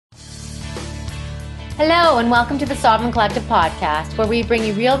Hello, and welcome to the Sovereign Collective podcast, where we bring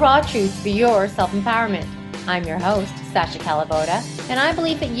you real, raw truth for your self-empowerment. I'm your host, Sasha Calavoda, and I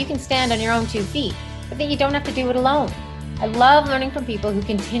believe that you can stand on your own 2 feet, but that you don't have to do it alone. I love learning from people who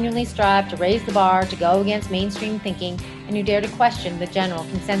continually strive to raise the bar, to go against mainstream thinking, and who dare to question the general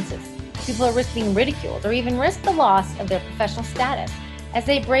consensus. People who risk being ridiculed or even risk the loss of their professional status, as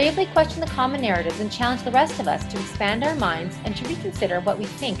they bravely question the common narratives and challenge the rest of us to expand our minds and to reconsider what we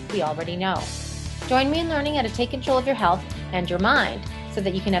think we already know. Join me in learning how to take control of your health and your mind so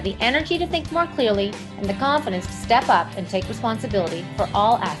that you can have the energy to think more clearly and the confidence to step up and take responsibility for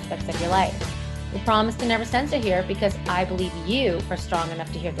all aspects of your life. We promise to never censor here because I believe you are strong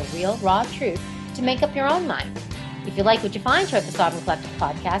enough to hear the real, raw truth to make up your own mind. If you like what you find here at the Sovereign Collective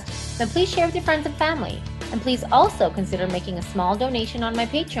podcast, then please share with your friends and family. And please also consider making a small donation on my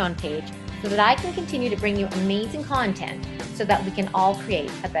Patreon page so that I can continue to bring you amazing content so that we can all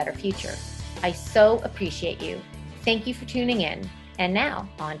create a better future. I so appreciate you. Thank you for tuning in. And now,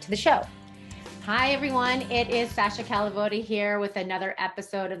 on to the show. Hi, everyone. It is Sasha Calavoda here with another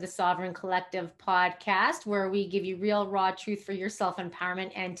episode of the Sovereign Collective podcast, where we give you real, raw truth for your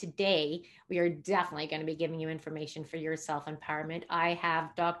self-empowerment. And today, we are definitely going to be giving you information for your self-empowerment. I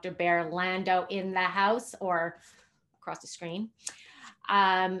have Dr. Barre Lando in the house or across the screen.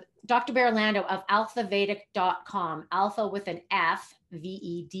 Dr. Barre Lando of alphavedic.com, alpha with an F,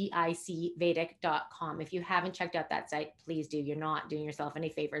 VEDIC, Vedic.com. If you haven't checked out that site, please do. You're not doing yourself any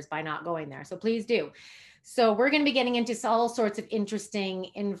favors by not going there. So please do. So we're going to be getting into all sorts of interesting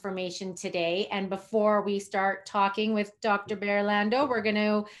information today. And before we start talking with Dr. Barre Lando, we're going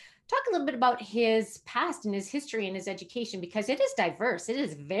to talk a little bit about his past and his history and his education, because it is diverse. It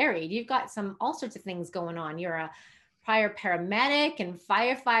is varied. You've got all sorts of things going on. You're a prior paramedic and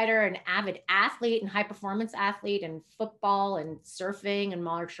firefighter, an avid athlete and high performance athlete in football and surfing and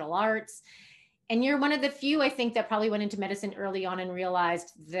martial arts. And you're one of the few, I think, that probably went into medicine early on and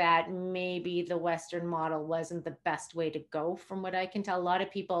realized that maybe the Western model wasn't the best way to go. From what I can tell, a lot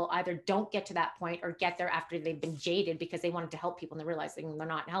of people either don't get to that point or get there after they've been jaded because they wanted to help people and they're realizing they're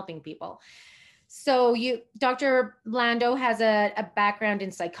not helping people. So Dr. Lando has a background in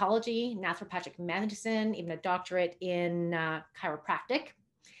psychology, naturopathic medicine, even a doctorate in chiropractic.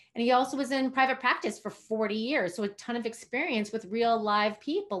 And he also was in private practice for 40 years. So a ton of experience with real live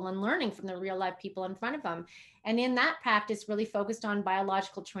people and learning from the real live people in front of him. And in that practice really focused on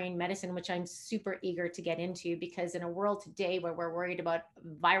biological trained medicine, which I'm super eager to get into, because in a world today where we're worried about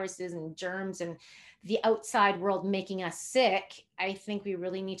viruses and germs and the outside world making us sick, I think we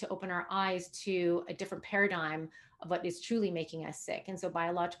really need to open our eyes to a different paradigm of what is truly making us sick. And so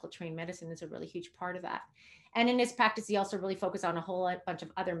biological trained medicine is a really huge part of that. And in his practice, he also really focused on a whole bunch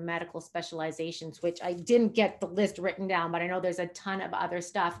of other medical specializations, which I didn't get the list written down, but I know there's a ton of other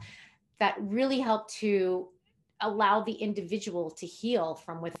stuff that really help to allow the individual to heal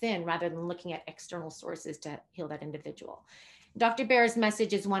from within rather than looking at external sources to heal that individual. Dr. Barre's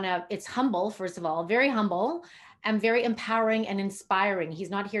message is it's humble, first of all, very humble and very empowering and inspiring. He's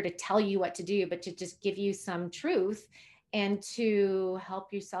not here to tell you what to do, but to just give you some truth and to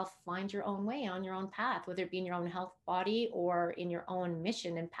help yourself find your own way on your own path, whether it be in your own health body or in your own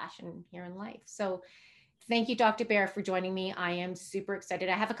mission and passion here in life. So thank you, Dr. Barre, for joining me. I am super excited.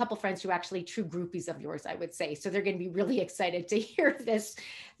 I have a couple friends who are actually true groupies of yours, I would say. So they're going to be really excited to hear this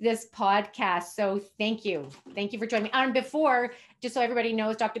podcast. So thank you. Thank you for joining me. And before, just so everybody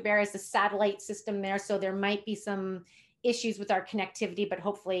knows, Dr. Barre is the satellite system there. So there might be some issues with our connectivity, but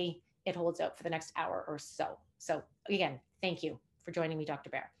hopefully it holds out for the next hour or so. So again, thank you for joining me,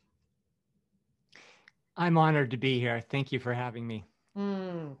 Dr. Barre. I'm honored to be here. Thank you for having me.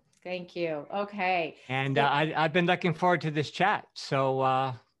 Thank you. Okay. And I've been looking forward to this chat.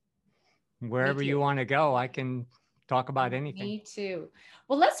 So wherever you want to go, I can talk about anything. Me too.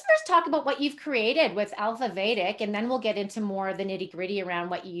 Well, let's first talk about what you've created with Alpha Vedic, and then we'll get into more of the nitty gritty around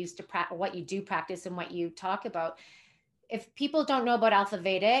what you what you do practice and what you talk about. If people don't know about Alpha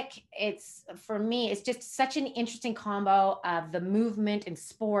Vedic, for me, it's just such an interesting combo of the movement and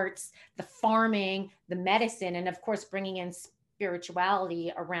sports, the farming, the medicine, and of course, bringing in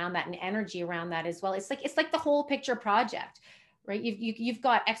spirituality around that and energy around that as well. It's like the whole picture project, right? You've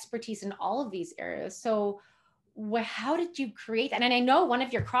got expertise in all of these areas. So how did you create that? And I know one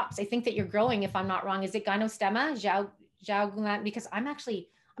of your crops, I think that you're growing, if I'm not wrong, is it Gynostemma, Jiaogulan? Because I'm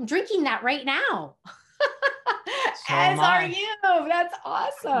drinking that right now. So As are you. That's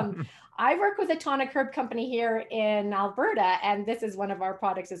awesome. I work with a tonic herb company here in Alberta, and this is one of our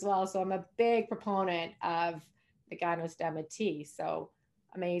products as well. So I'm a big proponent of the Gynostemma tea. So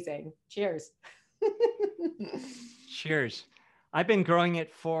amazing. Cheers. Cheers. I've been growing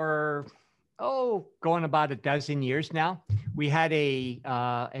it for going about a dozen years now. We had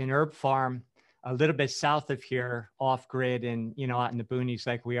an herb farm a little bit south of here, off grid, and out in the boonies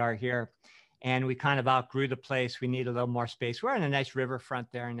like we are here. And we kind of outgrew the place. We need a little more space. We're on a nice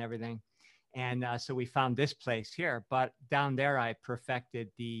riverfront there and everything. And so we found this place here. But down there, I perfected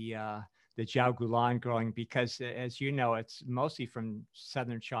the Jiao Gulan growing because, as you know, it's mostly from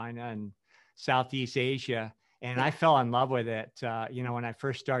southern China and Southeast Asia. And I fell in love with it, when I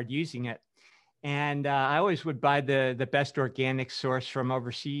first started using it. And I always would buy the best organic source from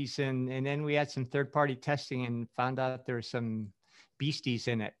overseas. And then we had some third-party testing and found out there were some beasties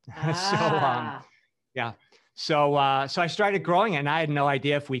in it. Yeah. So I started growing it, and I had no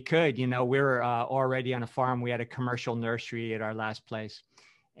idea if we could. We were already on a farm. We had a commercial nursery at our last place,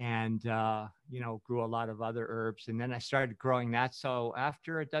 and grew a lot of other herbs. And then I started growing that. So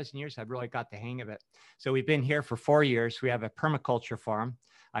after a dozen years, I really got the hang of it. So we've been here for 4 years. We have a permaculture farm.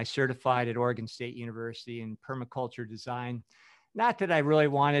 I certified at Oregon State University in permaculture design. Not that I really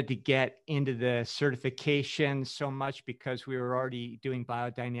wanted to get into the certification so much because we were already doing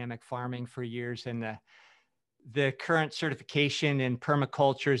biodynamic farming for years, and the current certification in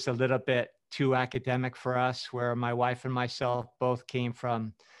permaculture is a little bit too academic for us, where my wife and myself both came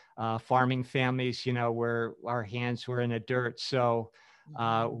from farming families, where our hands were in the dirt. So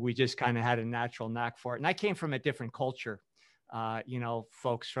we just kind of had a natural knack for it. And I came from a different culture,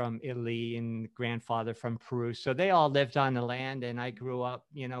 folks from Italy and grandfather from Peru. So they all lived on the land, and I grew up,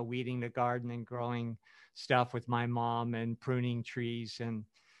 weeding the garden and growing stuff with my mom and pruning trees. And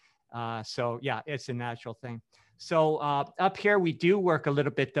so, yeah, it's a natural thing. So up here, we do work a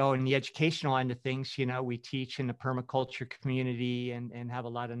little bit, though, in the educational end of things. We teach in the permaculture community and have a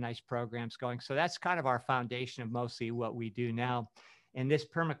lot of nice programs going. So that's kind of our foundation of mostly what we do now. And this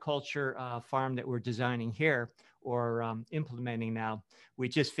permaculture farm that we're designing here or implementing now, we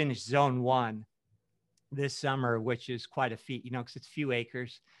just finished zone 1 this summer, which is quite a feat, because it's a few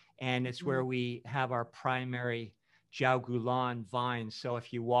acres. And it's where we have our primary Jiao Gulan vines. So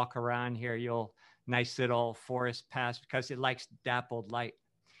if you walk around here, nice little forest path because it likes dappled light.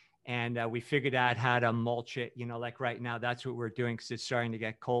 And we figured out how to mulch it, like right now, that's what we're doing because it's starting to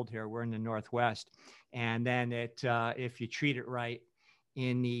get cold here. We're in the Northwest. And then if you treat it right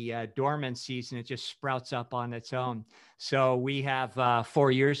in the dormant season, it just sprouts up on its own. So we have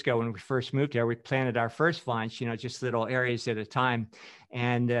 4 years ago when we first moved here, we planted our first vines, just little areas at a time.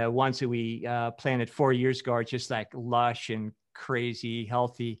 And ones that we planted 4 years ago are just like lush and crazy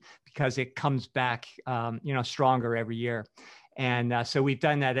healthy because it comes back, stronger every year. And so we've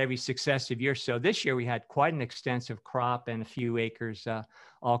done that every successive year. So this year we had quite an extensive crop and a few acres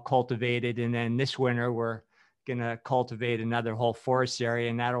all cultivated. And then this winter we're going to cultivate another whole forest area,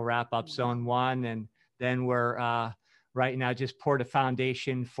 and that'll wrap up zone 1. And then we're right now just poured a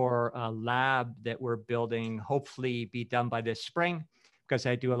foundation for a lab that we're building, hopefully be done by this spring, because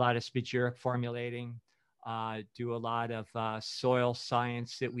I do a lot of spagyric formulating, do a lot of soil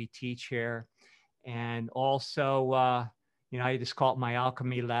science that we teach here. And also, I just call it my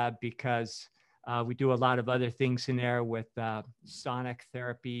alchemy lab because we do a lot of other things in there with sonic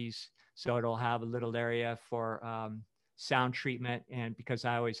therapies. So it'll have a little area for sound treatment. And because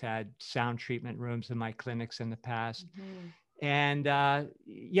I always had sound treatment rooms in my clinics in the past. And a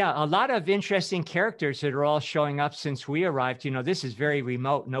lot of interesting characters that are all showing up since we arrived. This is very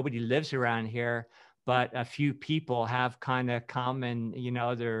remote. Nobody lives around here, but a few people have kind of come and,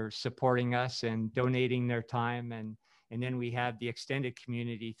 they're supporting us and donating their time. And then we have the extended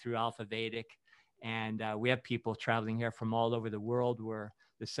community through Alpha Vedic. And we have people traveling here from all over the world. We're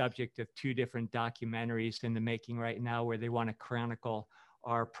the subject of 2 different documentaries in the making right now where they want to chronicle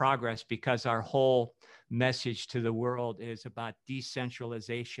our progress, because our whole message to the world is about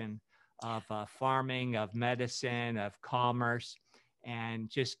decentralization of farming, of medicine, of commerce, and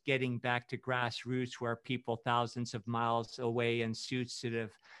just getting back to grassroots where people thousands of miles away in suits that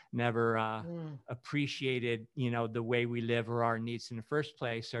have never appreciated, the way we live or our needs in the first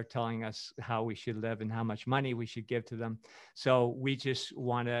place are telling us how we should live and how much money we should give to them. So we just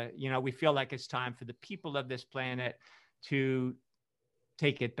want to, we feel like it's time for the people of this planet to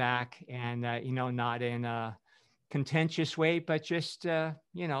take it back and, not in a contentious way, but just,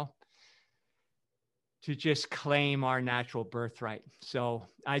 to just claim our natural birthright. So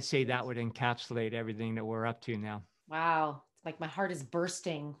I'd say that would encapsulate everything that we're up to now. Wow. It's like my heart is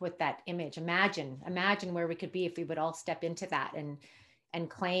bursting with that image. Imagine where we could be if we would all step into that and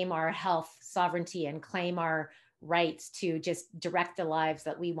claim our health sovereignty and claim our rights to just direct the lives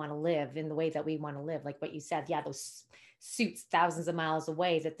that we want to live in the way that we want to live. Like what you said, those suits thousands of miles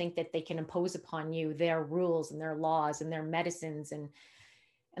away that think that they can impose upon you their rules and their laws and their medicines. And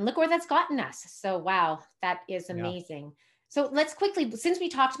And look where that's gotten us. So, wow, that is Yeah. amazing. So let's quickly, since we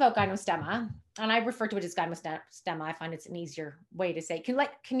talked about gynostemma, and I refer to it as gynostemma, I find it's an easier way to say.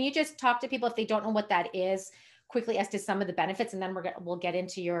 Can you just talk to people if they don't know what that is, quickly, as to some of the benefits, and then we'll get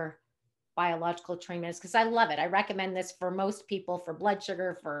into your biological treatments, because I love it. I recommend this for most people, for blood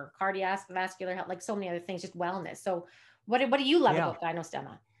sugar, for cardiovascular health, like so many other things, just wellness. So, what do you love Yeah. about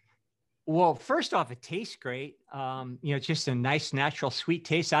gynostemma? Well, first off, it tastes great. Just a nice, natural, sweet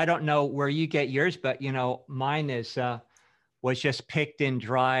taste. I don't know where you get yours, but mine was just picked and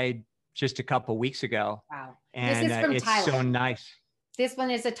dried just a couple weeks ago, Wow, this and is from it's so Thailand. nice. This one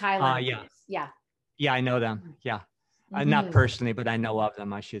is a Thailand Yeah, produce. Yeah. yeah, I know them. Yeah, not Mm-hmm. personally, but I know of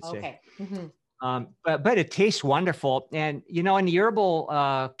them, I should say. Okay. Mm-hmm. But it tastes wonderful, and in the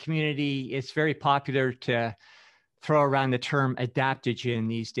herbal community, it's very popular to throw around the term adaptogen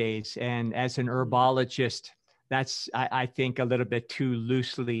these days. And as an herbologist, that's, I think, a little bit too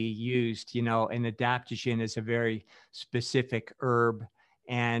loosely used. An adaptogen is a very specific herb.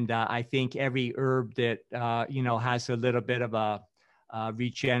 And I think every herb that, has a little bit of a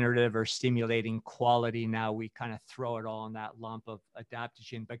regenerative or stimulating quality, now we kind of throw it all in that lump of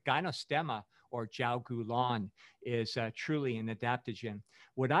adaptogen. But gynostemma, or jiao gulan, is truly an adaptogen.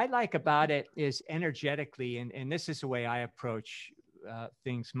 What I like about it is energetically, and this is the way I approach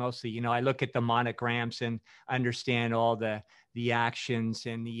things mostly. I look at the monograms and understand all the actions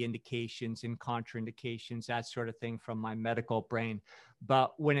and the indications and contraindications, that sort of thing, from my medical brain.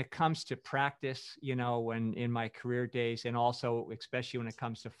 But when it comes to practice, when in my career days, and also especially when it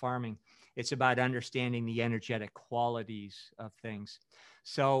comes to farming, it's about understanding the energetic qualities of things.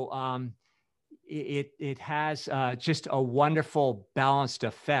 So it has just a wonderful balanced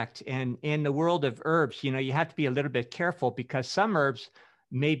effect. And in the world of herbs, you have to be a little bit careful, because some herbs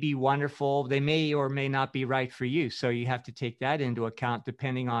may be wonderful. They may or may not be right for you. So you have to take that into account,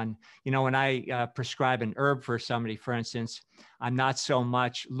 depending on, when I prescribe an herb for somebody, for instance, I'm not so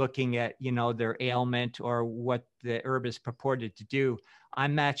much looking at, their ailment or what the herb is purported to do.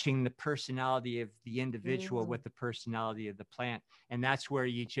 I'm matching the personality of the individual with the personality of the plant. And that's where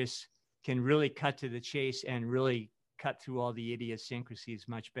you just can really cut to the chase and really cut through all the idiosyncrasies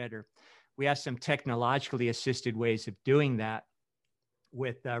much better. We have some technologically assisted ways of doing that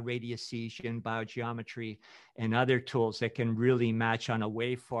with radiesthesia, biogeometry, and other tools that can really match on a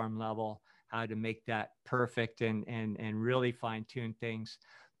waveform level how to make that perfect and really fine tune things.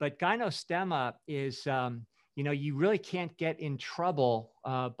 But gynostemma is, you really can't get in trouble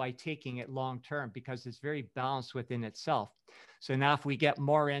by taking it long term, because it's very balanced within itself. So now if we get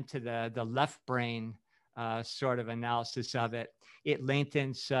more into the left brain sort of analysis of it, it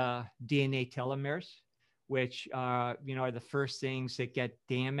lengthens DNA telomeres, which are the first things that get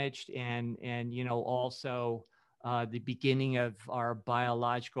damaged, and also the beginning of our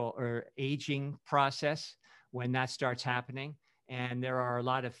biological or aging process when that starts happening. And there are a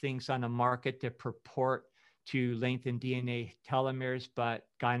lot of things on the market that purport to lengthen DNA telomeres, but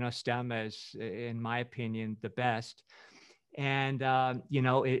gynostemma is, in my opinion, the best. And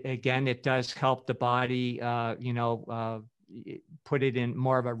it does help the body put it in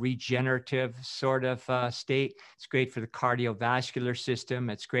more of a regenerative sort of state. It's great for the cardiovascular system.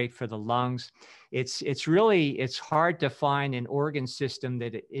 It's great for the lungs. It's hard to find an organ system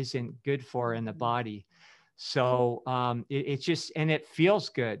that it isn't good for in the body. So it feels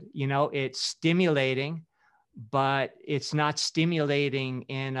good. It's stimulating, but it's not stimulating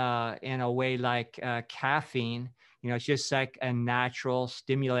in a way like caffeine. It's just like a natural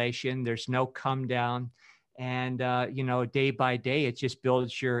stimulation. There's no come down. And, day by day, it just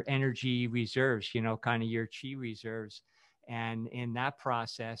builds your energy reserves, kind of your chi reserves. And in that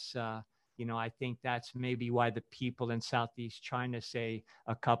process, I think that's maybe why the people in Southeast China say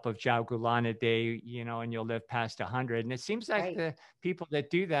a cup of jiao gulan a day, and you'll live past 100. And it seems like the people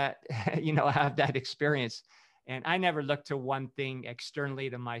that do that, have that experience. And I never look to one thing externally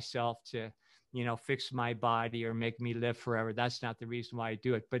to myself to, fix my body or make me live forever. That's not the reason why I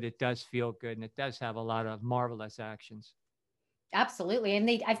do it, but it does feel good, and it does have a lot of marvelous actions. Absolutely. And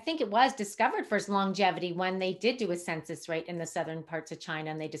I think it was discovered for its longevity when they did do a census rate in the southern parts of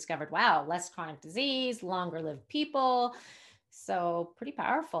China, and they discovered, wow, less chronic disease, longer lived people. So pretty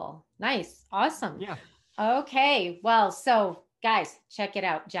powerful. Nice. Awesome. Yeah. Okay. Well, so guys, check it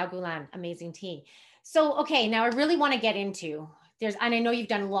out. Jiao Gulan, amazing tea. So, okay, now I really want to get into and I know you've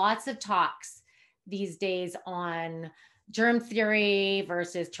done lots of talks these days on germ theory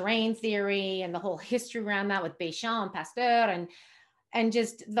versus terrain theory and the whole history around that with Béchamp and Pasteur. and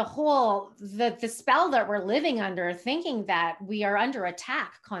just the spell that we're living under, thinking that we are under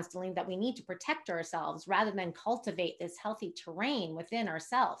attack constantly, that we need to protect ourselves rather than cultivate this healthy terrain within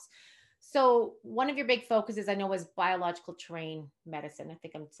ourselves. So one of your big focuses, I know, was biological terrain medicine. I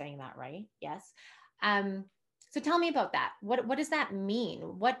think I'm saying that right. Yes. So tell me about that. What does that mean?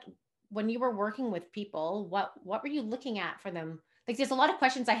 When you were working with people, what were you looking at for them? Like, there's a lot of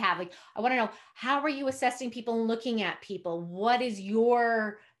questions I have. Like, I want to know, how are you assessing people and looking at people? What is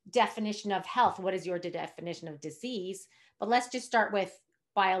your definition of health? What is your definition of disease? But let's just start with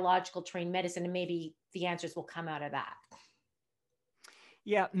biological trained medicine, and maybe the answers will come out of that.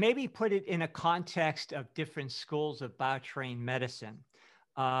 Yeah, maybe put it in a context of different schools of biotrained medicine.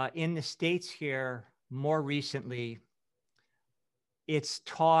 In the States here, more recently, it's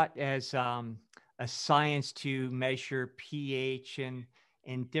taught as a science to measure pH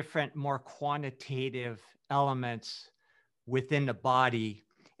and different more quantitative elements within the body.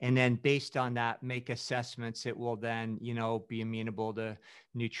 And then based on that, make assessments. It will then, be amenable to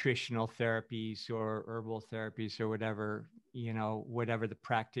nutritional therapies or herbal therapies or whatever, whatever the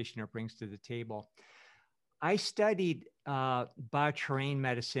practitioner brings to the table. I studied bioterrain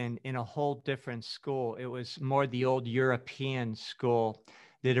medicine in a whole different school. It was more the old European school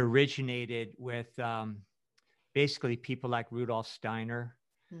that originated with basically people like Rudolf Steiner,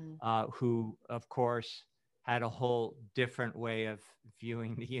 who, of course, had a whole different way of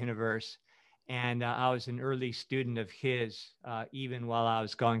viewing the universe. And I was an early student of his, even while I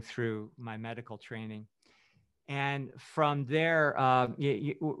was going through my medical training. And from there,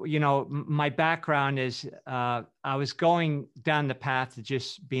 my background is I was going down the path to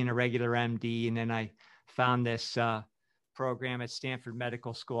just being a regular MD. And then I found this program at Stanford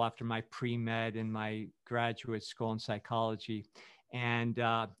Medical School after my pre-med and my graduate school in psychology. And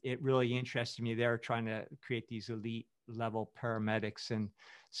it really interested me. They were trying to create these elite level paramedics. And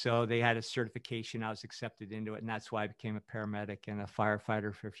so they had a certification. I was accepted into it. And that's why I became a paramedic and a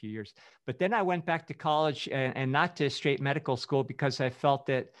firefighter for a few years. But then I went back to college and not to straight medical school because I felt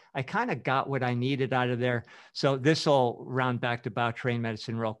that I kind of got what I needed out of there. So this will round back to biotrain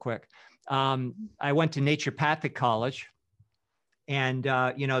medicine real quick. I went to naturopathic college. And,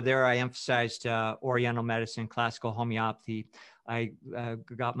 there I emphasized Oriental medicine, classical homeopathy. I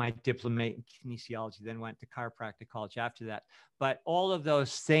got my diploma in kinesiology, then went to chiropractic college after that. But all of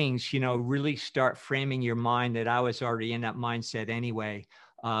those things, really start framing your mind that I was already in that mindset anyway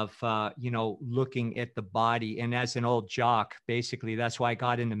of, looking at the body. And as an old jock, basically, that's why I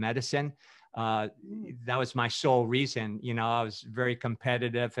got into medicine. That was my sole reason. I was very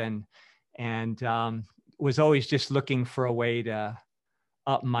competitive and was always just looking for a way to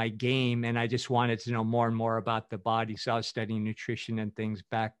up my game. And I just wanted to know more and more about the body. So I was studying nutrition and things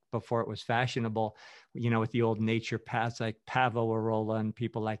back before it was fashionable, with the old nature paths like Pavel Arola and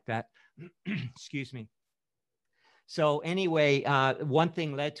people like that. Excuse me. So anyway, one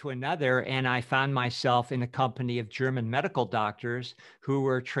thing led to another, and I found myself in a company of German medical doctors who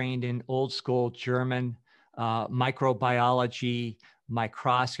were trained in old school German microbiology,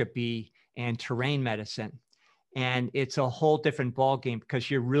 microscopy, and terrain medicine. And it's a whole different ballgame because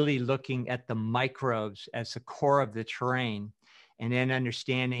you're really looking at the microbes as the core of the terrain, and then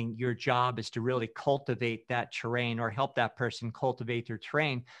understanding your job is to really cultivate that terrain or help that person cultivate their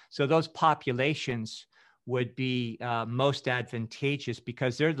terrain. So those populations would be most advantageous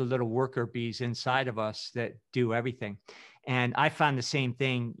because they're the little worker bees inside of us that do everything. And I found the same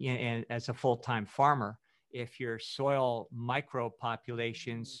thing as a full-time farmer. If your soil microbe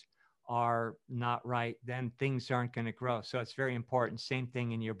populations are not right, then things aren't going to grow. So it's very important. Same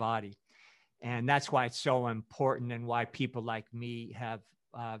thing in your body. And that's why it's so important and why people like me have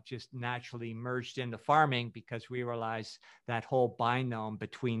just naturally merged into farming, because we realize that whole binome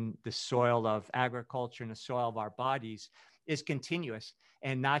between the soil of agriculture and the soil of our bodies is continuous.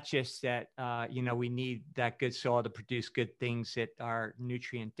 And not just that, we need that good soil to produce good things that are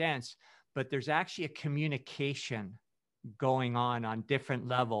nutrient dense, but there's actually a communication going on different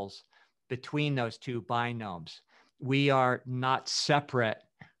levels between those two binomes. We are not separate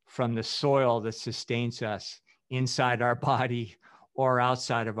from the soil that sustains us inside our body or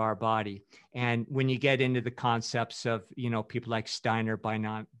outside of our body. And when you get into the concepts of, people like Steiner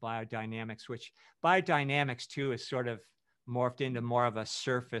biodynamics, which biodynamics too is sort of morphed into more of a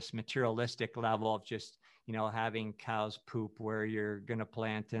surface materialistic level of just, having cows poop where you're going to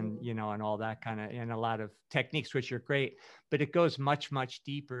plant and, and all that kind of, and a lot of techniques, which are great, but it goes much, much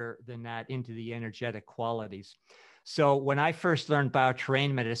deeper than that into the energetic qualities. So when I first learned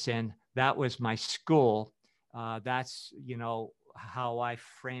bioterrain medicine, that was my school. That's, how I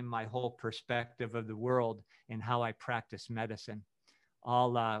frame my whole perspective of the world and how I practice medicine.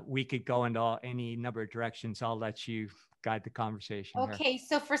 we could go into any number of directions. I'll let you guide the conversation here. Okay,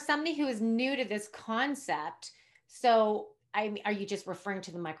 so for somebody who is new to this concept, so are you just referring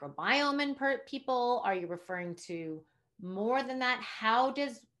to the microbiome in people? Are you referring to more than that? How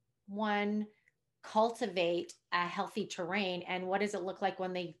does one cultivate a healthy terrain, and what does it look like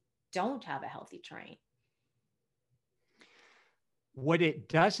when they don't have a healthy terrain? What it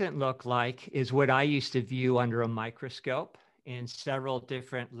doesn't look like is what I used to view under a microscope in several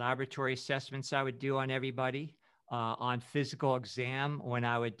different laboratory assessments I would do on everybody. On physical exam, when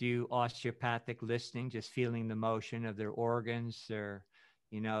I would do osteopathic listening, just feeling the motion of their organs, their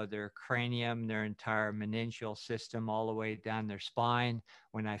cranium, their entire meningeal system, all the way down their spine.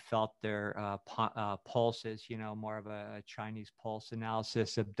 When I felt their pulses, more of a Chinese pulse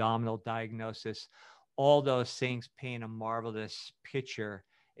analysis, abdominal diagnosis, all those things paint a marvelous picture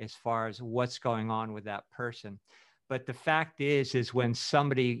as far as what's going on with that person. But the fact is when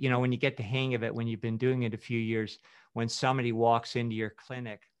somebody, when you get the hang of it, when you've been doing it a few years, when somebody walks into your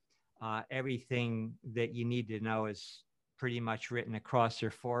clinic, everything that you need to know is pretty much written across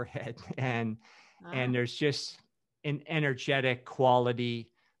their forehead. And there's just an energetic quality,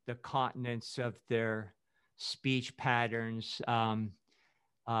 the continence of their speech patterns,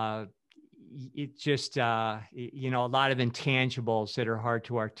 it just, a lot of intangibles that are hard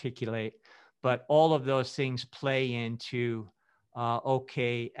to articulate. But all of those things play into,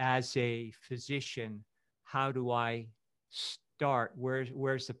 okay, as a physician, how do I start?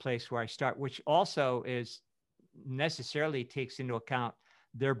 Where's the place where I start? Which also is necessarily takes into account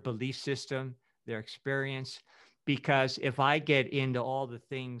their belief system, their experience. Because if I get into all the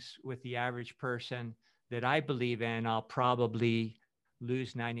things with the average person that I believe in, I'll probably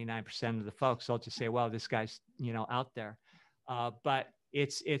lose 99% of the folks. I'll just say, well, this guy's, out there. But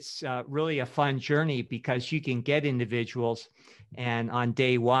it's really a fun journey because you can get individuals, and on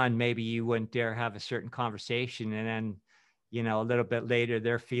day one, maybe you wouldn't dare have a certain conversation. And then, a little bit later,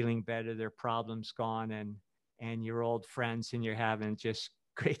 they're feeling better, their problem's gone, and you're old friends and you're having just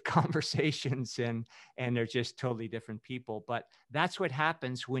great conversations, and they're just totally different people. But that's what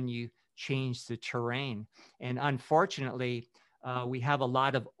happens when you change the terrain. And unfortunately, we have a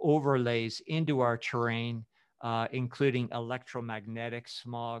lot of overlays into our terrain, including electromagnetic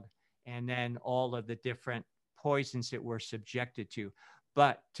smog, and then all of the different poisons that we're subjected to.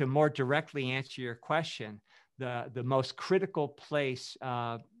 But to more directly answer your question, the most critical place,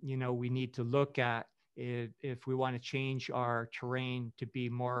 we need to look at if we want to change our terrain to be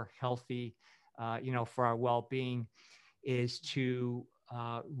more healthy, for our well-being, is to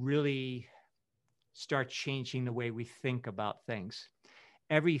really start changing the way we think about things.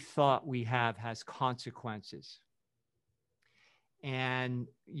 Every thought we have has consequences. And,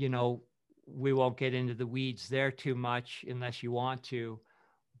 we won't get into the weeds there too much unless you want to.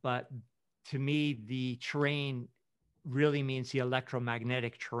 But to me, the terrain really means the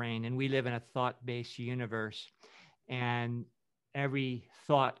electromagnetic terrain. And we live in a thought-based universe. And every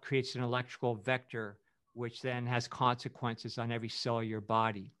thought creates an electrical vector, which then has consequences on every cell of your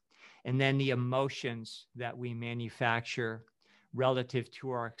body. And then the emotions that we manufacture relative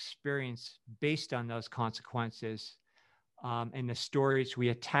to our experience based on those consequences, and the stories we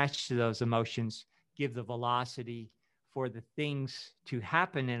attach to those emotions give the velocity for the things to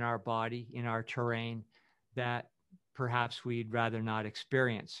happen in our body, in our terrain, that perhaps we'd rather not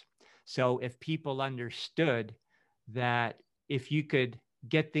experience. So if people understood that if you could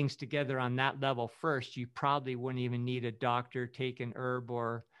get things together on that level first, you probably wouldn't even need a doctor, take an herb,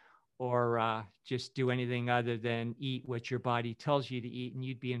 or just do anything other than eat what your body tells you to eat, and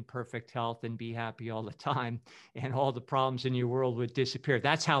you'd be in perfect health and be happy all the time, and all the problems in your world would disappear.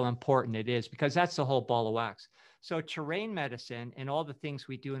 That's how important it is, because that's the whole ball of wax. So terrain medicine and all the things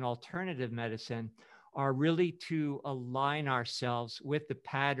we do in alternative medicine are really to align ourselves with the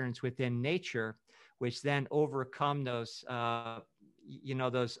patterns within nature, which then overcome those,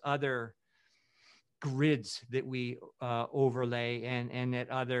 those other grids that we overlay, and that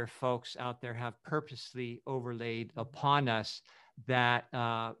other folks out there have purposely overlaid upon us, that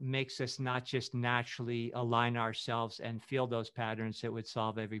makes us not just naturally align ourselves and feel those patterns that would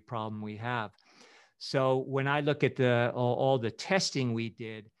solve every problem we have. So when I look at all the testing we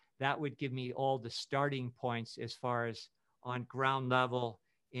did, that would give me all the starting points as far as on ground level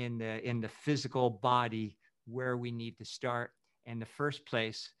in the physical body where we need to start. And the first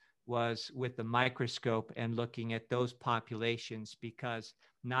place was with the microscope and looking at those populations, because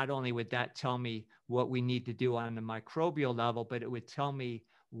not only would that tell me what we need to do on the microbial level, but it would tell me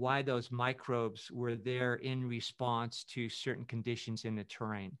why those microbes were there in response to certain conditions in the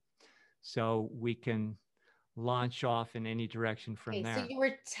terrain. So we can launch off in any direction from Okay, so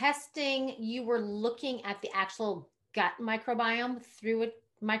there. you were looking at the actual gut microbiome through a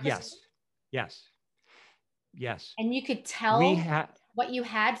microscope, Yes, yes, yes. and you could We tell have, what you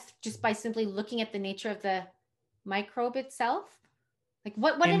had just by simply looking at the nature of the microbe itself. Like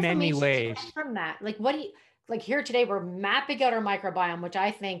what in many information do you ways. get from that? Like what do you like here today we're mapping out our microbiome, which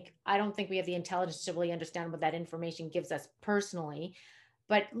I don't think we have the intelligence to really understand what that information gives us personally.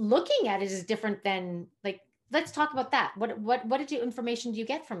 But looking at it is different than like let's talk about that. What did you information do you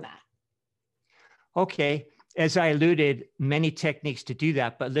get from that? Okay, as I alluded, many techniques to do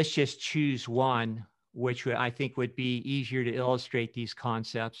that, but let's just choose one, which I think would be easier to illustrate these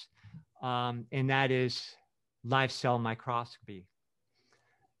concepts, and that is live cell microscopy.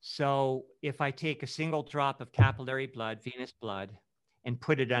 So if I take a single drop of capillary blood, venous blood, and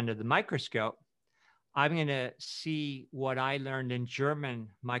put it under the microscope, I'm going to see what I learned in German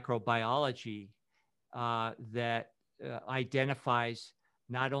microbiology that identifies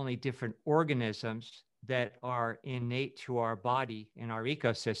not only different organisms that are innate to our body in our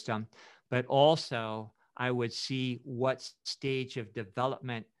ecosystem, but also I would see what stage of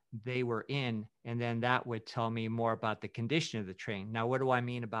development they were in. And then that would tell me more about the condition of the train. Now, what do I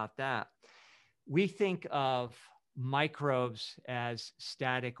mean about that? We think of microbes as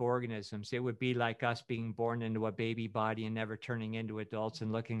static organisms. It would be like us being born into a baby body and never turning into adults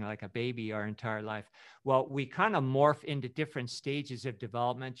and looking like a baby our entire life. Well, we kind of morph into different stages of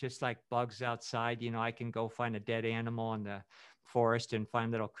development, just like bugs outside. You know, I can go find a dead animal in the forest and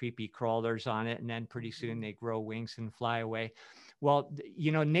find little creepy crawlers on it, and then pretty soon they grow wings and fly away. Well,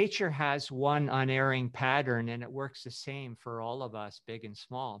 you know, nature has one unerring pattern, and it works the same for all of us, big and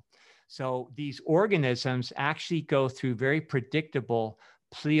small. So these organisms actually go through very predictable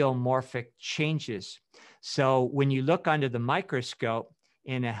pleomorphic changes. So when you look under the microscope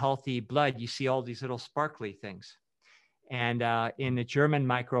in a healthy blood, you see all these little sparkly things. And in the German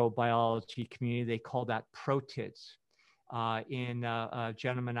microbiology community, they call that protids. In a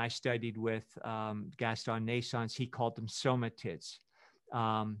gentleman I studied with, Gaston Naissance, he called them somatids.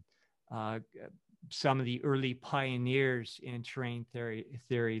 Um, uh, some of the early pioneers in terrain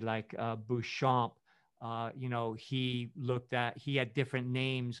theory like Beauchamp, you know, he had different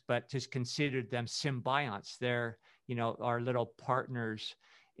names, but just considered them symbionts. They're, you know, our little partners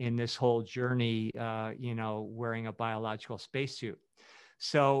in this whole journey, you know, wearing a biological spacesuit.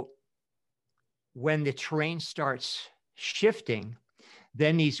 So when the terrain starts shifting,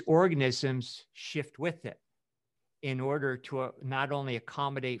 then these organisms shift with it in order to not only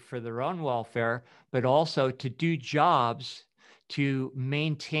accommodate for their own welfare, but also to do jobs to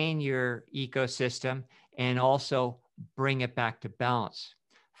maintain your ecosystem and also bring it back to balance.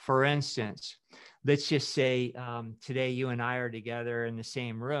 For instance, let's just say today you and I are together in the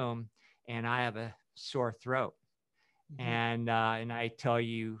same room and I have a sore throat. Mm-hmm. And I tell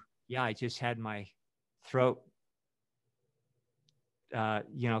you, yeah, I just had my throat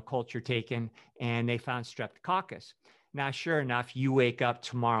you know, culture taken, and they found streptococcus. Now, sure enough, you wake up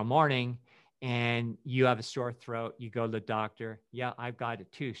tomorrow morning and you have a sore throat. You go to the doctor. Yeah, I've got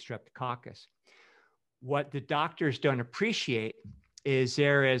it too, streptococcus. What the doctors don't appreciate is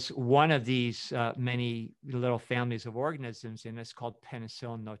there is one of these many little families of organisms in this called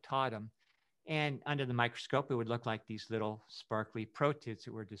Penicillium notatum. And under the microscope, it would look like these little sparkly protids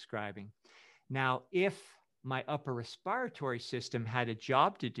that we're describing. Now, if my upper respiratory system had a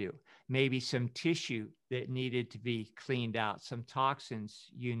job to do, maybe some tissue that needed to be cleaned out, some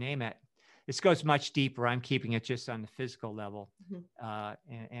toxins, you name it. This goes much deeper. I'm keeping it just on the physical level.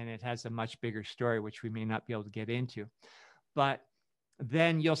 Mm-hmm. And it has a much bigger story, which we may not be able to get into. But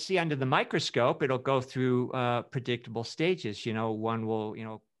then you'll see under the microscope, it'll go through predictable stages. You know, one will, you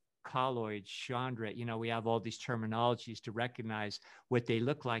know, colloid, chondrite, you know, we have all these terminologies to recognize what they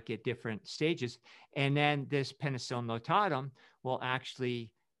look like at different stages. And then this Penicillium notatum will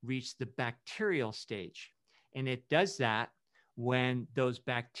actually reach the bacterial stage. And it does that when those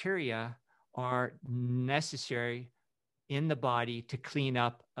bacteria are necessary in the body to clean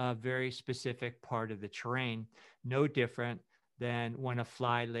up a very specific part of the terrain, no different than when a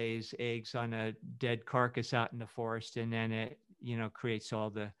fly lays eggs on a dead carcass out in the forest, and then it, you know, creates all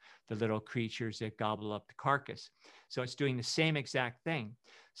the little creatures that gobble up the carcass. So it's doing the same exact thing.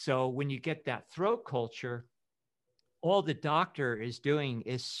 So when you get that throat culture, all the doctor is doing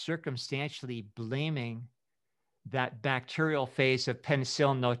is circumstantially blaming that bacterial phase of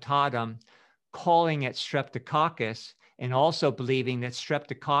Penicillium notatum, calling it streptococcus, and also believing that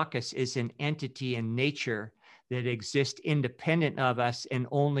streptococcus is an entity in nature that exists independent of us and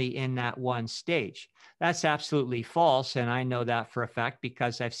only in that one stage. That's absolutely false. And I know that for a fact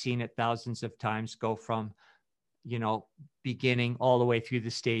because I've seen it thousands of times go from beginning all the way through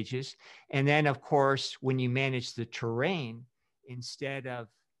the stages. And then, of course, when you manage the terrain, instead of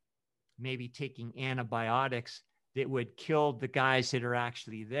maybe taking antibiotics that would kill the guys that are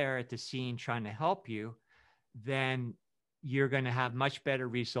actually there at the scene trying to help you, then you're going to have much better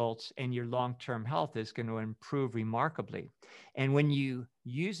results and your long-term health is going to improve remarkably. And when you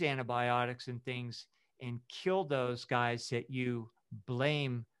use antibiotics and things and kill those guys that you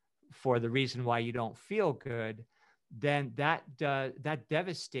blame for the reason why you don't feel good, then that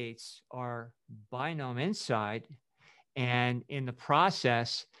devastates our biome inside. And in the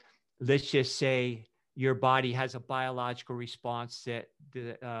process, let's just say your body has a biological response that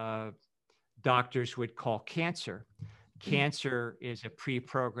the doctors would call cancer. Cancer is a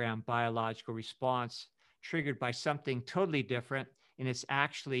pre-programmed biological response triggered by something totally different, and it's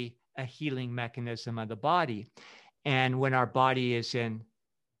actually a healing mechanism of the body. And when our body is in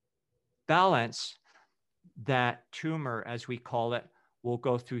balance, that tumor, as we call it, will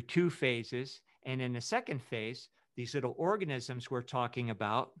go through 2 phases. And in the second phase, these little organisms we're talking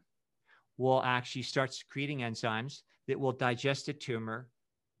about will actually start secreting enzymes that will digest a tumor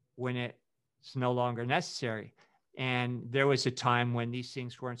when it's no longer necessary. And there was a time when these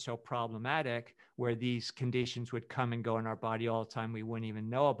things weren't so problematic, where these conditions would come and go in our body all the time. We wouldn't even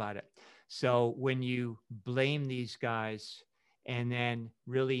know about it. So when you blame these guys and then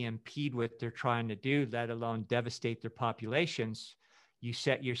really impede what they're trying to do, let alone devastate their populations, you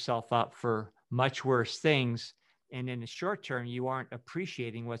set yourself up for much worse things. And in the short term, you aren't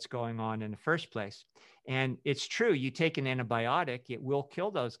appreciating what's going on in the first place. And it's true, you take an antibiotic, it will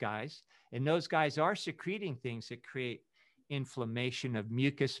kill those guys. And those guys are secreting things that create inflammation of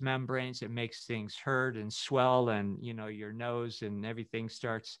mucous membranes. It makes things hurt and swell, and, your nose and everything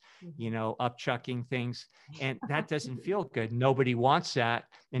starts, upchucking things. And that doesn't feel good. Nobody wants that.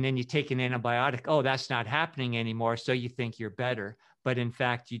 And then you take an antibiotic. Oh, that's not happening anymore. So you think you're better. But in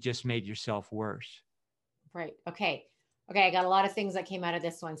fact, you just made yourself worse. Right. Okay. I got a lot of things that came out of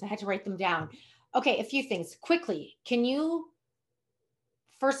this one, so I had to write them down. Okay. A few things quickly. Can you,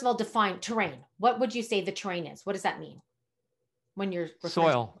 first of all, define terrain? What would you say the terrain is? What does that mean when you're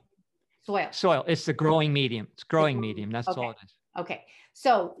soil? Soil. It's the growing medium. It's growing medium. That's all it is. Okay.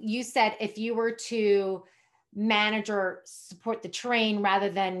 So you said if you were to manage or support the terrain rather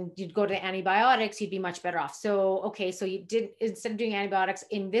than you'd go to antibiotics, you'd be much better off. So, okay. So you did, instead of doing antibiotics,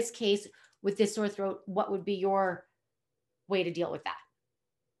 in this case, with this sore throat, what would be your way to deal with that?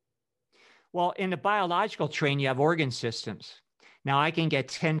 Well, in the biological terrain, you have organ systems. Now I can get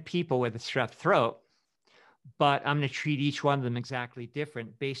 10 people with a strep throat, but I'm going to treat each one of them exactly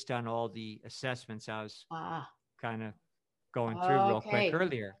different based on all the assessments I was kind of going through real quick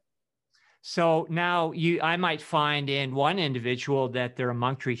earlier. So now I might find in one individual that their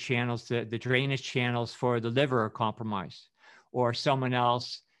emunctory channels, the drainage channels for the liver are compromised, or someone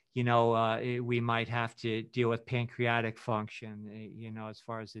else, we might have to deal with pancreatic function, as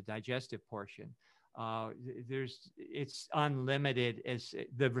far as the digestive portion. It's unlimited, as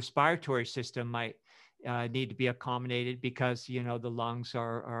the respiratory system might need to be accommodated because, the lungs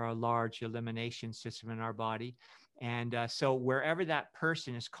are a large elimination system in our body. And so wherever that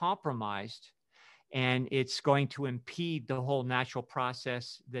person is compromised, and it's going to impede the whole natural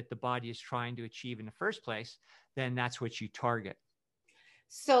process that the body is trying to achieve in the first place, then that's what you target.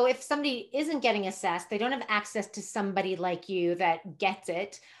 So if somebody isn't getting assessed, they don't have access to somebody like you that gets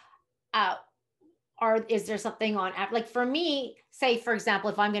it. Is there something on, like for me, say, for example,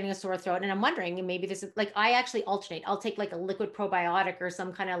 if I'm getting a sore throat and I'm wondering, and maybe this is like, I actually alternate. I'll take like a liquid probiotic or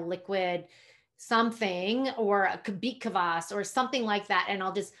some kind of liquid something, or a beet kvass or something like that. And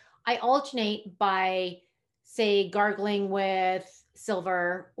I alternate by, say, gargling with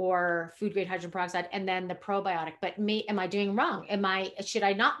silver or food grade hydrogen peroxide and then the probiotic. But am I doing wrong? Should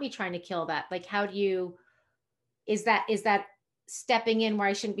I not be trying to kill that? Like, is that stepping in where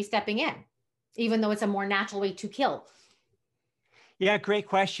I shouldn't be stepping in, even though it's a more natural way to kill? Yeah, great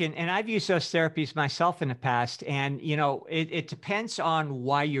question. And I've used those therapies myself in the past. And, it depends on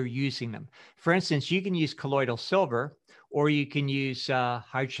why you're using them. For instance, you can use colloidal silver or you can use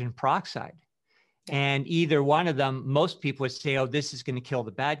hydrogen peroxide. And either one of them, most people would say, oh, this is going to kill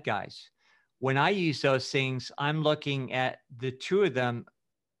the bad guys. When I use those things, I'm looking at the two of them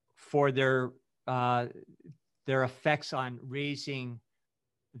for their effects on raising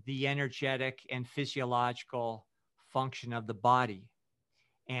the energetic and physiological function of the body.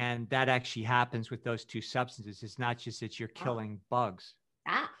 And that actually happens with those two substances. It's not just that you're killing bugs.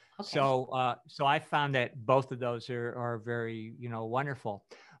 Okay. So I found that both of those are very, wonderful.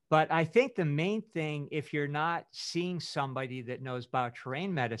 But I think the main thing, if you're not seeing somebody that knows about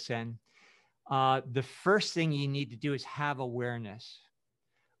terrain medicine, the first thing you need to do is have awareness.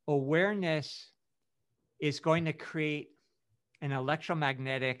 Awareness is going to create an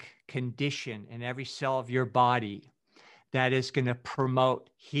electromagnetic condition in every cell of your body that is going to promote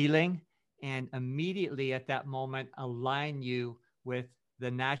healing and immediately at that moment align you with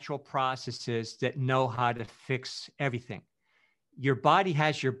the natural processes that know how to fix everything. Your body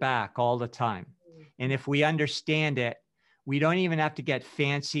has your back all the time. And if we understand it, we don't even have to get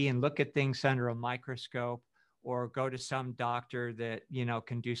fancy and look at things under a microscope or go to some doctor that,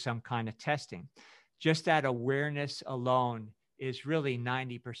 can do some kind of testing. Just that awareness alone is really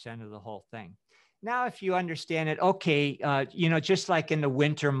 90% of the whole thing. Now, if you understand it, okay, just like in the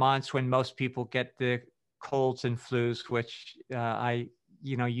winter months when most people get the colds and flus, which I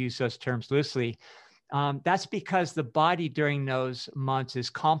use those terms loosely, that's because the body during those months is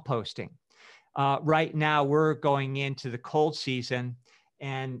composting. Right now, we're going into the cold season,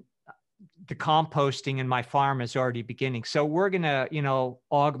 and the composting in my farm is already beginning. So we're going to,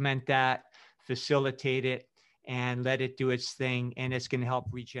 augment that, facilitate it, and let it do its thing. And it's going to help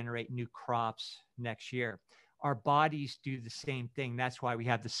regenerate new crops next year. Our bodies do the same thing. That's why we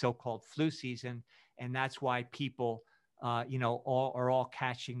have the so-called flu season. And that's why people, all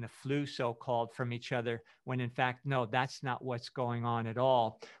catching the flu so-called from each other, when in fact, no, that's not what's going on at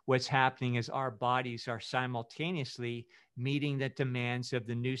all. What's happening is our bodies are simultaneously meeting the demands of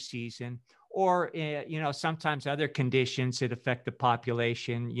the new season, or, sometimes other conditions that affect the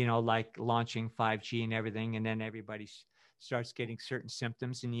population, like launching 5G and everything. And then everybody starts getting certain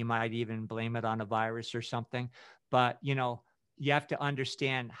symptoms, and you might even blame it on a virus or something. But, you have to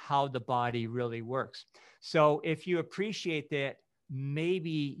understand how the body really works. So if you appreciate that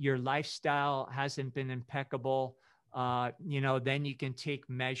maybe your lifestyle hasn't been impeccable, then you can take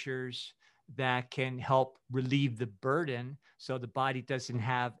measures that can help relieve the burden so the body doesn't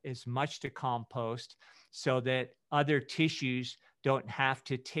have as much to compost, so that other tissues don't have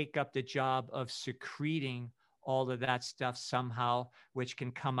to take up the job of secreting all of that stuff somehow, which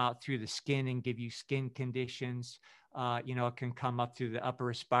can come out through the skin and give you skin conditions. It can come up through the upper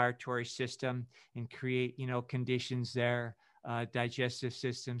respiratory system and create, conditions there, digestive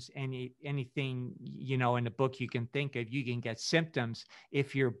systems, anything, in the book you can think of, you can get symptoms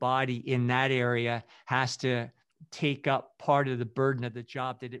if your body in that area has to take up part of the burden of the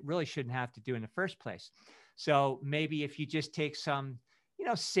job that it really shouldn't have to do in the first place. So maybe if you just take some,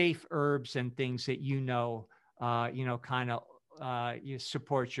 safe herbs and things that, kind of you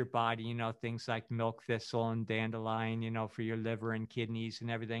support your body, things like milk thistle and dandelion, for your liver and kidneys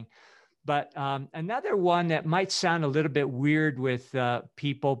and everything. But another one that might sound a little bit weird with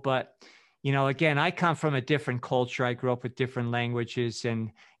people, but, again, I come from a different culture. I grew up with different languages,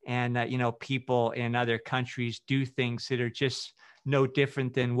 and people in other countries do things that are just no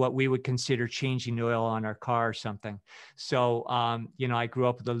different than what we would consider changing the oil on our car or something. So, I grew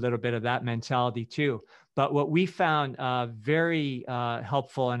up with a little bit of that mentality too. But what we found very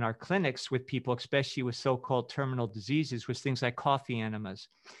helpful in our clinics with people, especially with so-called terminal diseases, was things like coffee enemas.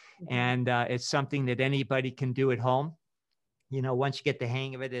 Mm-hmm. And it's something that anybody can do at home. Once you get the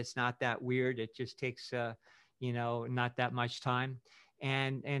hang of it, it's not that weird. It just takes, not that much time.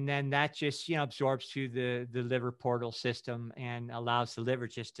 And then that just, absorbs through the liver portal system and allows the liver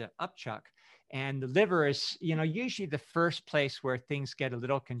just to upchuck. And the liver is, usually the first place where things get a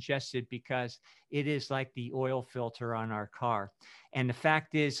little congested, because it is like the oil filter on our car. And the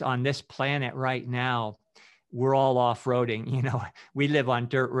fact is, on this planet right now, we're all off-roading. We live on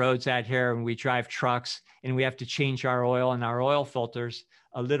dirt roads out here, and we drive trucks, and we have to change our oil and our oil filters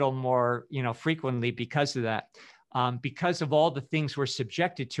a little more, frequently because of that. Because of all the things we're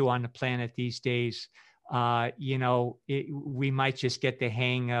subjected to on the planet these days, we might just get the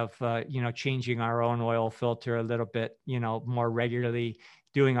hang of, changing our own oil filter a little bit, more regularly,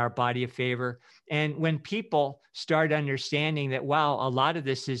 doing our body a favor. And when people start understanding that, wow, a lot of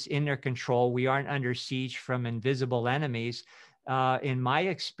this is in their control, we aren't under siege from invisible enemies. In my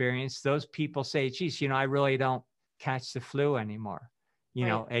experience, those people say, geez, I really don't catch the flu anymore.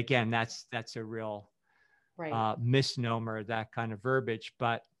 Again, that's a real misnomer, that kind of verbiage,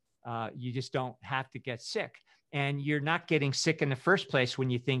 but you just don't have to get sick. And you're not getting sick in the first place when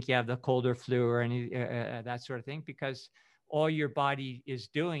you think you have the cold or flu or any that sort of thing, because all your body is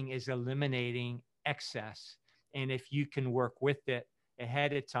doing is eliminating excess. And if you can work with it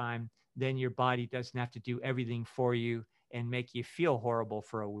ahead of time, then your body doesn't have to do everything for you and make you feel horrible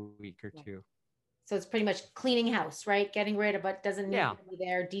for a week or two. So it's pretty much cleaning house, right? Getting rid of what doesn't need to be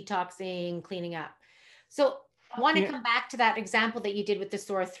there, detoxing, cleaning up. So I want to Yeah. come back to that example that you did with the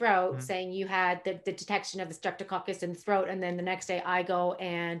sore throat, saying you had the detection of the streptococcus in the throat, and then the next day I go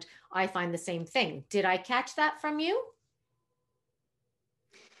and I find the same thing. Did I catch that from you?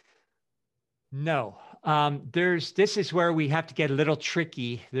 No, this is where we have to get a little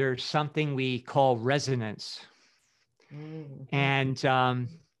tricky. There's something we call resonance. Mm-hmm. And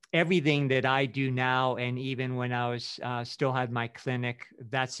everything that I do now, and even when I was still had my clinic,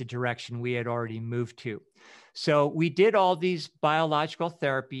 that's the direction we had already moved to. So we did all these biological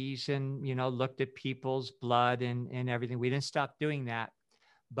therapies and, looked at people's blood and everything. We didn't stop doing that,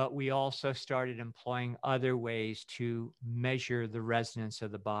 but we also started employing other ways to measure the resonance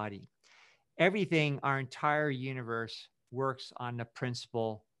of the body. Everything, our entire universe works on the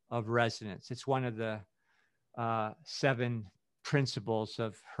principle of resonance. It's one of the 7 principles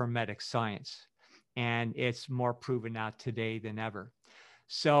of Hermetic science, and it's more proven out today than ever.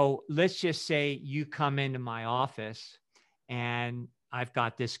 So let's just say you come into my office and I've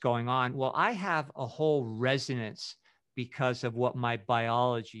got this going on. Well, I have a whole resonance because of what my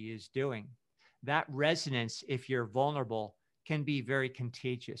biology is doing. That resonance, if you're vulnerable, can be very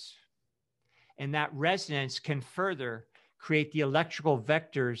contagious. And that resonance can further create the electrical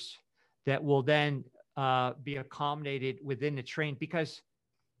vectors that will then be accommodated within the terrain, because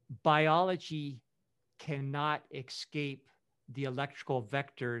biology cannot escape the electrical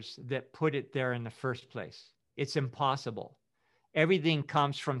vectors that put it there in the first place. It's impossible. Everything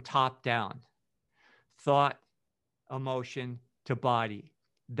comes from top down, thought, emotion to body.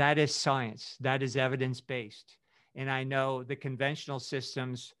 That is science. That is evidence-based. And I know the conventional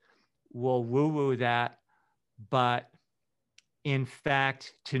systems will woo-woo that, but in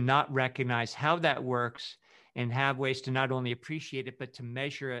fact, to not recognize how that works and have ways to not only appreciate it, but to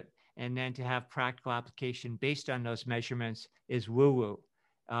measure it and then to have practical application based on those measurements is woo-woo.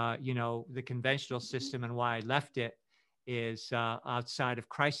 The conventional system, and why I left it, is outside of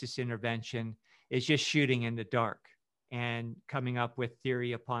crisis intervention, is just shooting in the dark and coming up with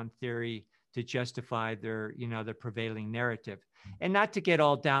theory upon theory to justify their prevailing narrative. And not to get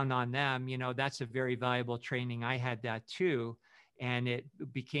all down on them, that's a very valuable training. I had that too. And it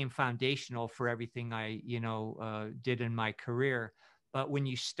became foundational for everything I, did in my career. But when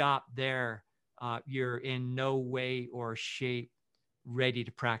you stop there, you're in no way or shape ready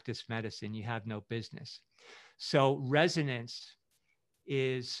to practice medicine. You have no business. So resonance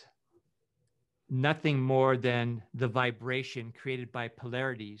is nothing more than the vibration created by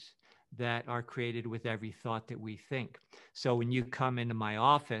polarities that are created with every thought that we think. So when you come into my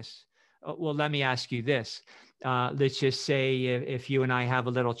office, well, let me ask you this. Let's just say if you and I have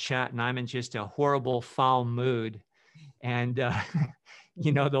a little chat and I'm in just a horrible, foul mood and,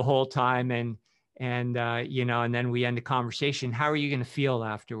 the whole time and then we end the conversation, how are you going to feel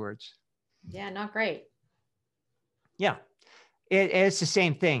afterwards? Yeah, not great. Yeah. It's the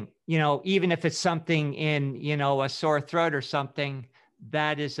same thing, even if it's something in, a sore throat or something,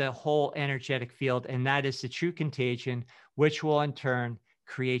 that is a whole energetic field. And that is the true contagion, which will in turn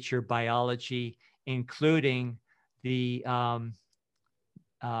create your biology, including the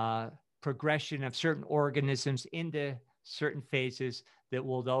progression of certain organisms into certain phases that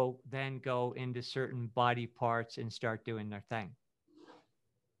will then go into certain body parts and start doing their thing.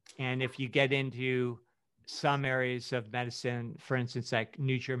 And if you get into some areas of medicine, for instance, like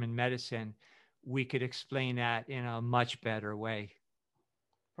New German medicine, we could explain that in a much better way.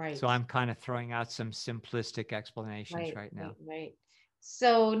 Right. So I'm kind of throwing out some simplistic explanations right now. Right.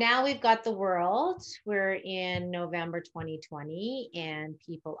 So now we've got the world. We're in November 2020, and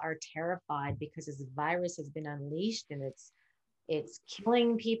people are terrified because this virus has been unleashed and it's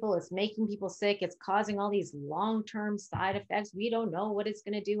killing people. It's making people sick. It's causing all these long-term side effects. We don't know what it's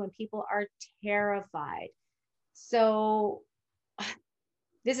going to do, and people are terrified. So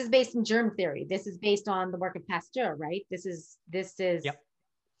this is based in germ theory. This is based on the work of Pasteur, right? This is Yep.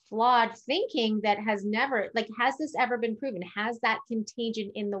 Flawed thinking that has never, has this ever been proven? Has that contagion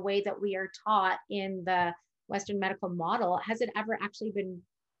in the way that we are taught in the Western medical model, has it ever actually been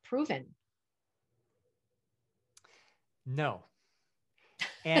proven? No.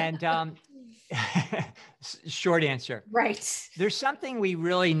 And short answer. Right. There's something we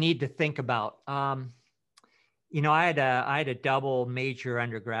really need to think about. I had a double major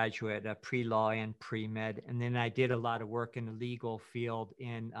undergraduate, a pre-law and pre-med, and then I did a lot of work in the legal field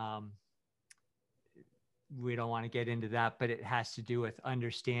in, we don't want to get into that, but it has to do with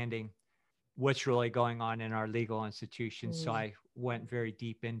understanding what's really going on in our legal institutions. So I went very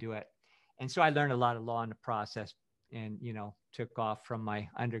deep into it. And so I learned a lot of law in the process and, took off from my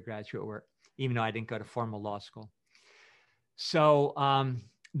undergraduate work, even though I didn't go to formal law school. So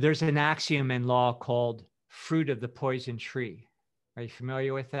there's an axiom in law called fruit of the poison tree. Are you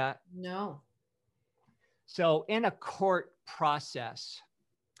familiar with that? No. So in a court process,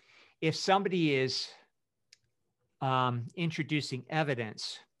 if somebody is introducing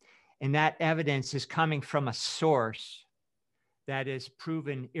evidence, and that evidence is coming from a source that is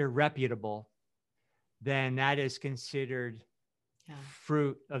proven irreputable, then that is considered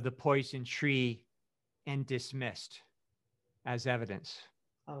fruit of the poison tree and dismissed as evidence.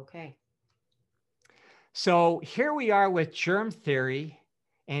 Okay. So here we are with germ theory,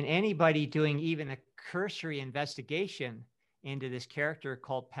 and anybody doing even a cursory investigation into this character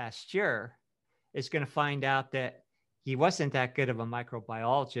called Pasteur is going to find out that he wasn't that good of a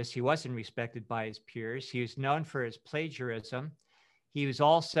microbiologist. He wasn't respected by his peers. He was known for his plagiarism. He was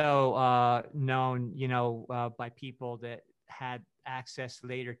also known, by people that had access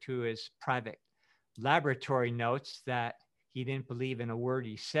later to his private laboratory notes that he didn't believe in a word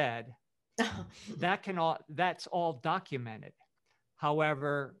he said. That's all documented.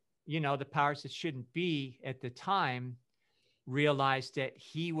 However, the powers that shouldn't be at the time realized that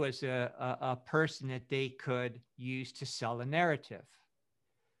he was a person that they could use to sell a narrative.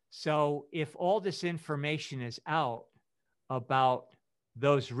 So if all this information is out about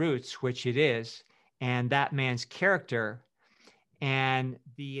those roots, which it is, and that man's character and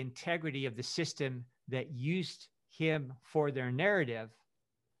the integrity of the system that used him for their narrative,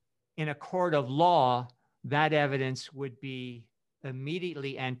 in a court of law, that evidence would be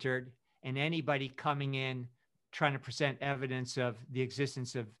immediately entered, and anybody coming in trying to present evidence of the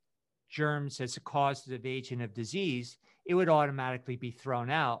existence of germs as a causative agent of disease, it would automatically be thrown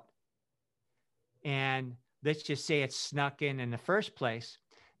out. And let's just say it's snuck in the first place.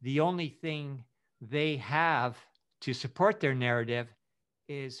 The only thing they have to support their narrative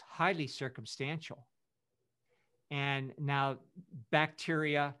is highly circumstantial. And now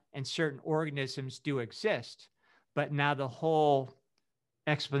bacteria and certain organisms do exist, but now the whole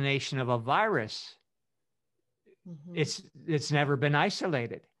explanation of a virus, it's never been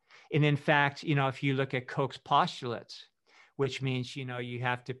isolated. And in fact, if you look at Koch's postulates, which means, you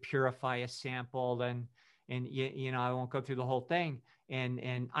have to purify a sample and I won't go through the whole thing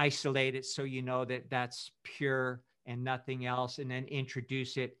and isolate it so that that's pure and nothing else, and then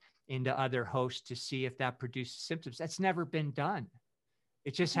introduce it into other hosts to see if that produces symptoms. That's never been done.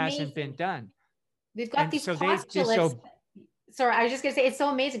 It just hasn't been done. We've got these postulates. Sorry, I was just going to say, it's so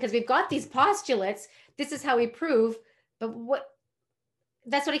amazing because we've got these postulates. This is how we prove, but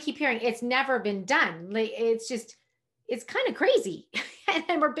that's what I keep hearing. It's never been done. Like, it's kind of crazy.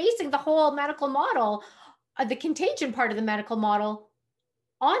 And we're basing the whole medical model, the contagion part of the medical model,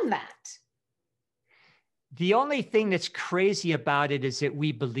 on that. The only thing that's crazy about it is that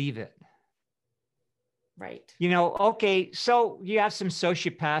we believe it. Right. Okay, so you have some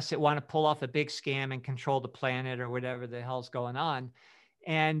sociopaths that want to pull off a big scam and control the planet or whatever the hell's going on.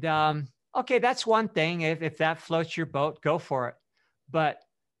 And okay, that's one thing. If that floats your boat, go for it. But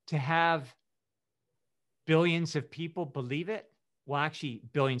to have billions of people believe it, well, actually,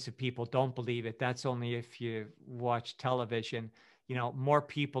 billions of people don't believe it. That's only if you watch television. More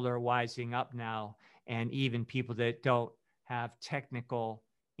people are wising up now. And even people that don't have technical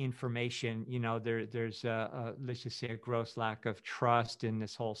information, there's let's just say a gross lack of trust in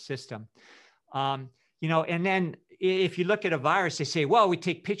this whole system. And then if you look at a virus, they say, well, we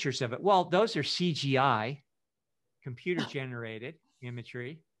take pictures of it. Well, those are CGI, computer generated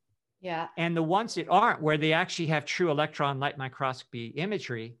imagery. Yeah. And the ones that aren't, where they actually have true electron light microscopy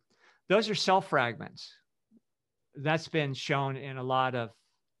imagery, those are cell fragments. That's been shown in a lot of,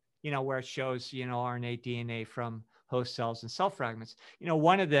 where it shows, RNA, DNA from host cells and cell fragments.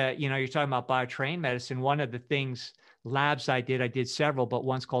 One of the, you're talking about bioterrain medicine. One of the things, labs I did several, but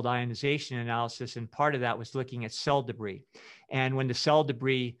one's called ionization analysis. And part of that was looking at cell debris. And when the cell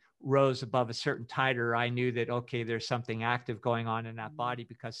debris rose above a certain titer, I knew that, okay, there's something active going on in that body,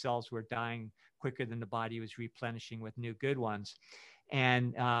 because cells were dying quicker than the body was replenishing with new good ones.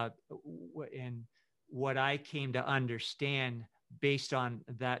 And what I came to understand based on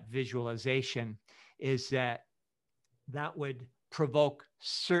that visualization is that would provoke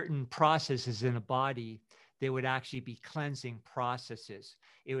certain processes in a body that would actually be cleansing processes.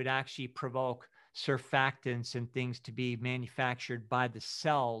 It would actually provoke surfactants and things to be manufactured by the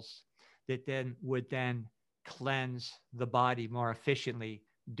cells that would cleanse the body more efficiently,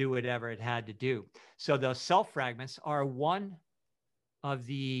 do whatever it had to do. So those cell fragments are one of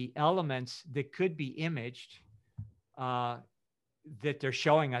the elements that could be imaged that they're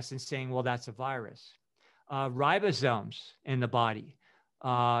showing us and saying, well, that's a virus. Ribosomes in the body,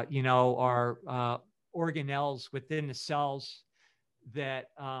 are organelles within the cells that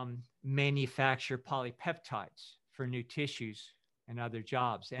manufacture polypeptides for new tissues and other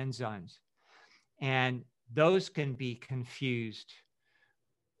jobs, enzymes. And those can be confused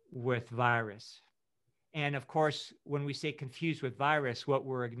with virus. And of course, when we say confused with virus, what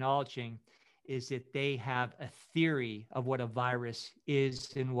we're acknowledging is that they have a theory of what a virus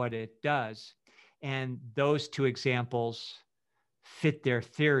is and what it does. And those two examples fit their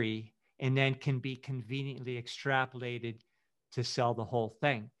theory and then can be conveniently extrapolated to sell the whole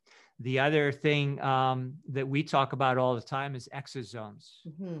thing. The other thing that we talk about all the time is exosomes.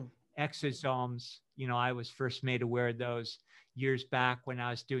 Mm-hmm. Exosomes, I was first made aware of those years back when I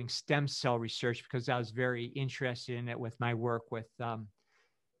was doing stem cell research, because I was very interested in it with my work with,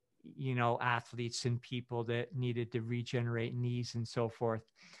 athletes and people that needed to regenerate knees and so forth.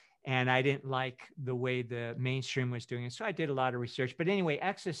 And I didn't like the way the mainstream was doing it. So I did a lot of research. But anyway,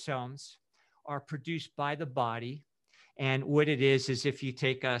 exosomes are produced by the body. And what it is if you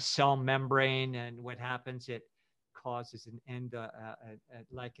take a cell membrane, and what happens, it causes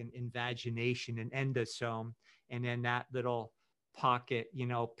like an invagination, an endosome. And then that little pocket,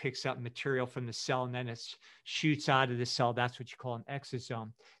 picks up material from the cell, and then it shoots out of the cell. That's what you call an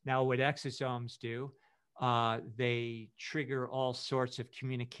exosome. Now, what exosomes do, they trigger all sorts of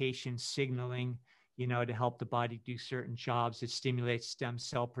communication signaling, to help the body do certain jobs. It stimulates stem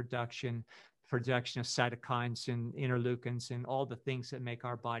cell production of cytokines and interleukins and all the things that make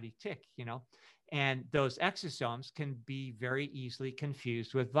our body tick, And those exosomes can be very easily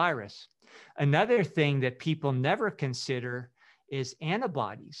confused with virus. Another thing that people never consider is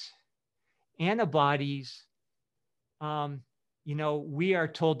antibodies. Antibodies, we are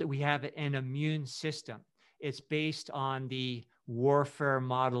told that we have an immune system. It's based on the warfare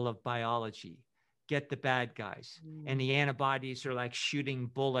model of biology. Get the bad guys. And the antibodies are like shooting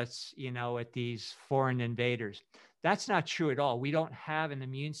bullets, at these foreign invaders. That's not true at all. We don't have an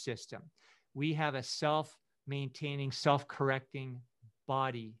immune system. We have a self-maintaining, self-correcting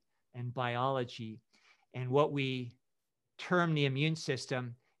body and biology. And what we term the immune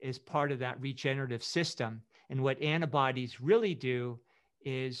system is part of that regenerative system. And what antibodies really do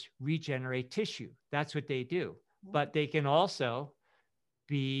is regenerate tissue. That's what they do. But they can also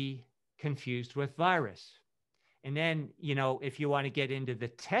be confused with virus. And then, if you want to get into the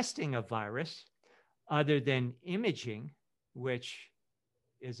testing of virus, other than imaging, which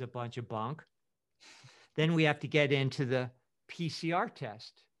is a bunch of bunk, then we have to get into the PCR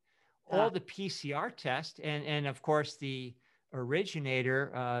test. All the PCR test, and of course the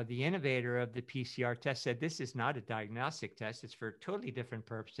originator, the innovator of the PCR test said this is not a diagnostic test. It's for totally different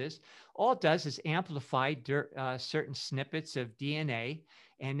purposes. All it does is amplify certain snippets of DNA.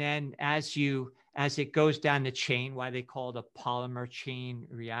 And then as it goes down the chain, why they call it a polymer chain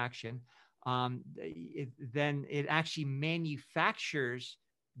reaction, then it actually manufactures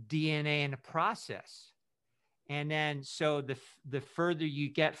DNA in a process. And then so the further you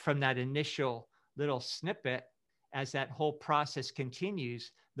get from that initial little snippet, as that whole process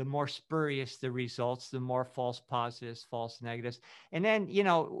continues, the more spurious the results, the more false positives, false negatives. And then,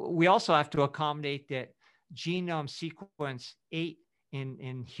 we also have to accommodate that genome sequence 8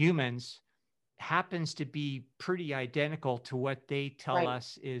 in humans happens to be pretty identical to what they tell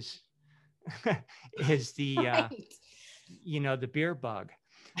us is the, the beer bug.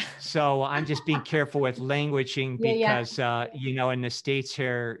 So I'm just being careful with languaging because, in the States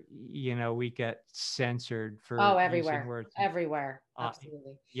here, we get censored for everywhere, using words. Everywhere.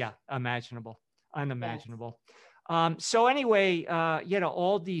 Absolutely. Unimaginable. Yes. So anyway,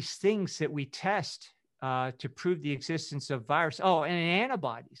 all these things that we test to prove the existence of virus. Oh, and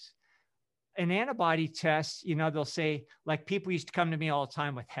antibodies. An antibody test, they'll say, like, people used to come to me all the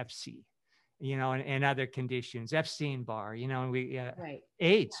time with Hep C. And other conditions, Epstein-Barr, and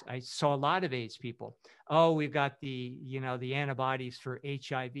AIDS. I saw a lot of AIDS people. Oh, we've got the antibodies for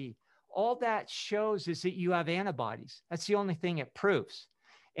HIV. All that shows is that you have antibodies. That's the only thing it proves.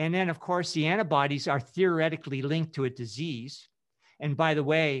 And then, of course, the antibodies are theoretically linked to a disease. And by the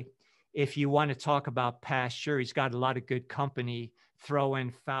way, if you want to talk about Pasteur, he's got a lot of good company. Throw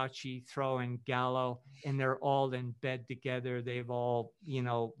in Fauci, throw in Gallo, and they're all in bed together. They've all,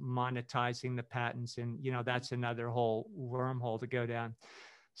 monetizing the patents, and, that's another whole wormhole to go down.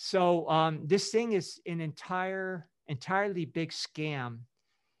 So this thing is an entirely big scam.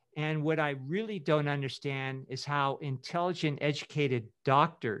 And what I really don't understand is how intelligent, educated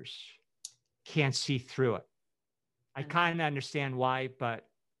doctors can't see through it. I kind of understand why, but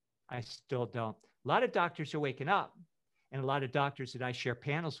I still don't. A lot of doctors are waking up. And a lot of doctors that I share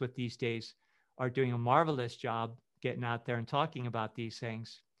panels with these days are doing a marvelous job getting out there and talking about these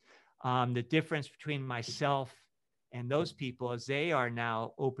things. The difference between myself And those people, as they are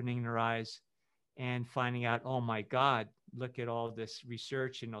now opening their eyes and finding out, oh my God, look at all this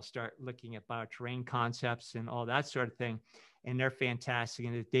research, and they'll start looking at bioterrain concepts and all that sort of thing. And they're fantastic.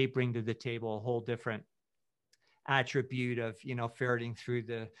 And they bring to the table a whole different attribute of, ferreting through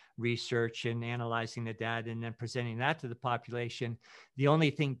the research and analyzing the data and then presenting that to the population. The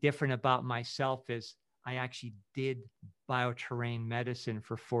only thing different about myself is I actually did bioterrain medicine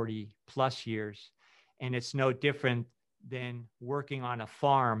for 40 plus years. And it's no different than working on a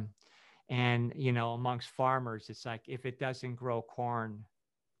farm. And, amongst farmers, it's like, if it doesn't grow corn,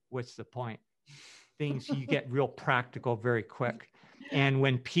 what's the point? You get real practical very quick. And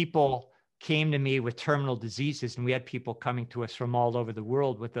when people came to me with terminal diseases, and we had people coming to us from all over the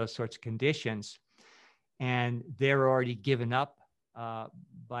world with those sorts of conditions, and they're already given up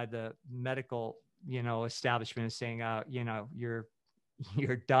by the medical, establishment, and saying, you're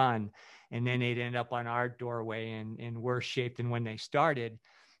done. And then they'd end up on our doorway in worse shape than when they started.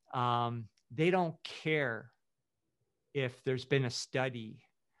 They don't care if there's been a study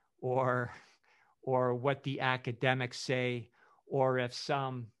or what the academics say, or if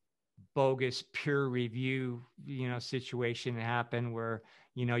some bogus peer review, situation happened where,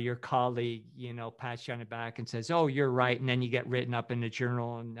 your colleague, pats you on the back and says, oh, you're right. And then you get written up in the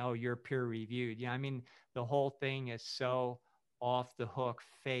journal and, oh, you're peer reviewed. Yeah. I mean, the whole thing is so off the hook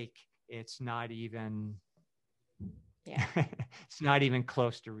fake. It's not even, it's not even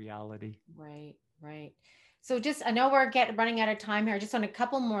close to reality. Right. Right. So I know we're running out of time here. Just on a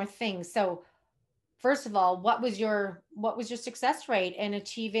couple more things. So first of all, what was your success rate in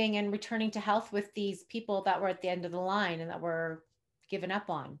achieving and returning to health with these people that were at the end of the line and that were given up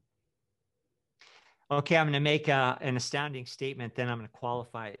on? Okay, I'm going to make an astounding statement, then I'm going to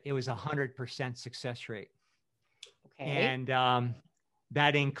qualify it. It was 100% success rate. Okay. And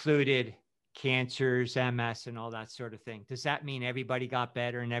that included cancers, MS, and all that sort of thing. Does that mean everybody got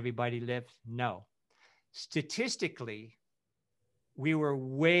better and everybody lived? No. Statistically, we were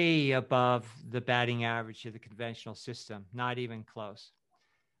way above the batting average of the conventional system, not even close.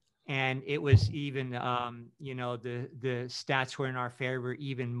 And it was even, the stats were in our favor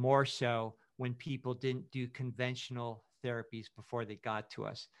even more so when people didn't do conventional therapies before they got to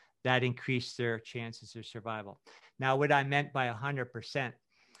us. That increased their chances of survival. Now, what I meant by 100%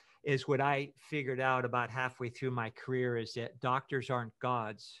 is what I figured out about halfway through my career is that doctors aren't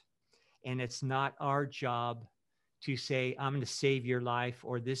gods, and it's not our job to say, I'm going to save your life,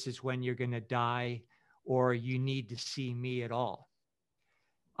 or this is when you're going to die, or you need to see me at all.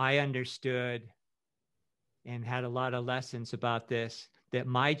 I understood and had a lot of lessons about this, that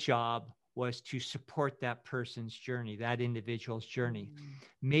my job was to support that person's journey, that individual's journey.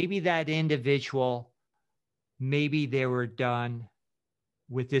 Maybe that individual, maybe they were done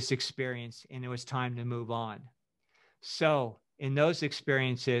with this experience and it was time to move on. So in those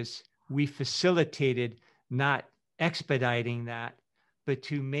experiences, we facilitated, not expediting that, but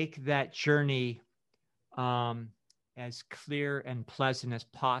to make that journey as clear and pleasant as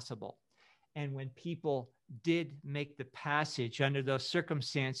possible. And when people did make the passage under those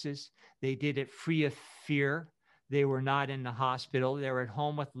circumstances, they did it free of fear. They were not in the hospital. They were at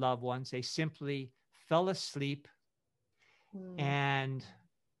home with loved ones. They simply fell asleep and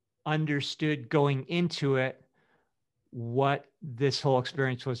understood going into it what this whole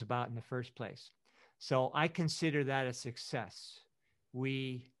experience was about in the first place. So I consider that a success.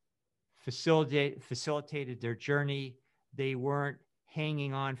 We facilitated their journey. They weren't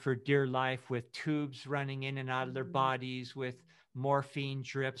hanging on for dear life with tubes running in and out of their bodies with morphine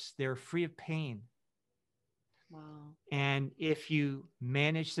drips. They're free of pain. Wow. And if you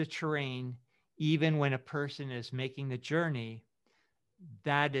manage the terrain, even when a person is making the journey,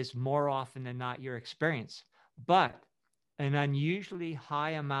 that is more often than not your experience. But an unusually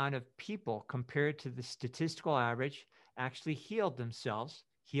high amount of people compared to the statistical average actually healed themselves.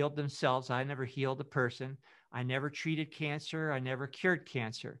 I never healed a person. I never treated cancer. I never cured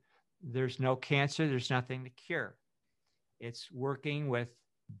cancer. There's no cancer. There's nothing to cure. It's working with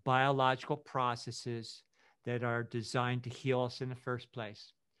biological processes that are designed to heal us in the first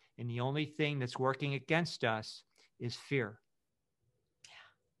place. And the only thing that's working against us is fear.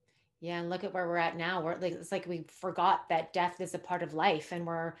 Yeah, and look at where we're at now. It's like we forgot that death is a part of life, and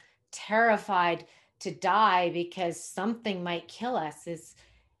we're terrified to die because something might kill us.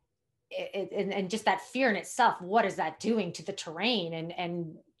 And just that fear in itself, what is that doing to the terrain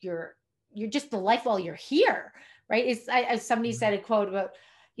and you're just the life while you're here, right? As somebody said a quote about,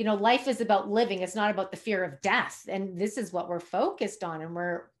 life is about living. It's not about the fear of death. And this is what we're focused on. And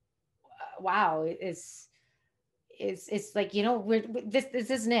we're, wow, it's like, you know, this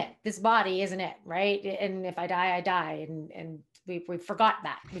isn't it. This body isn't it, right? And if I die, I die, and we forgot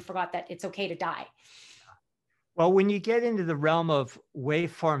that. We forgot that it's okay to die. Well, when you get into the realm of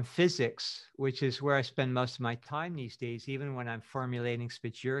waveform physics, which is where I spend most of my time these days, even when I'm formulating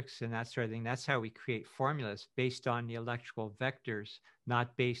spagyrics and that sort of thing, that's how we create formulas based on the electrical vectors,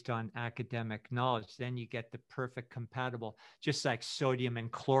 not based on academic knowledge. Then you get the perfect compatible, just like sodium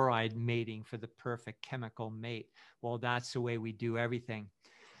and chloride mating for the perfect chemical mate. Well, that's the way we do everything.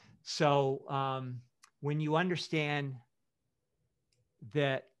 So when you understand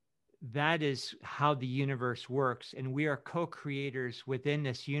that that is how the universe works, and we are co-creators within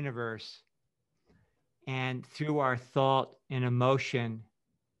this universe, and through our thought and emotion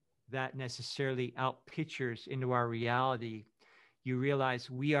that necessarily outpictures into our reality, you realize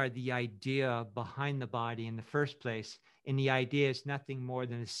we are the idea behind the body in the first place, and the idea is nothing more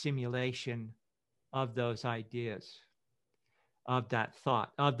than a simulation of those ideas, of that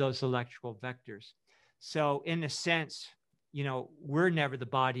thought, of those electrical vectors. So in a sense, you know, we're never the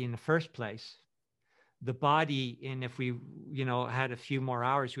body in the first place. The body, and if we, you know, had a few more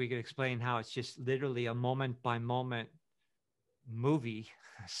hours, we could explain how it's just literally a moment by moment movie,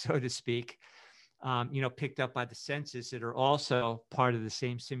 so to speak, you know, picked up by the senses that are also part of the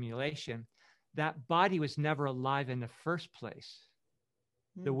same simulation. That body was never alive in the first place,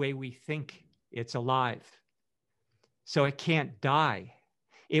 the way we think it's alive. So it can't die.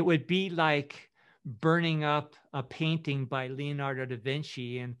 It would be like burning up a painting by Leonardo da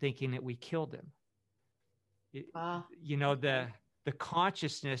Vinci and thinking that we killed him. You know, the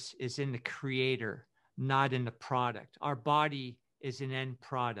consciousness is in the creator, not in the product. Our body is an end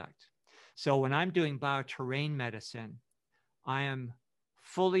product. So when I'm doing bioterrain medicine, I am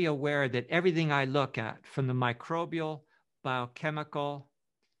fully aware that everything I look at, from the microbial, biochemical,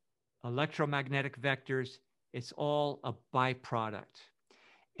 electromagnetic vectors, it's all a byproduct.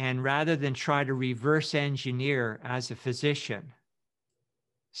 And rather than try to reverse engineer as a physician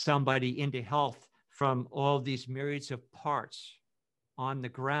somebody into health from all these myriads of parts on the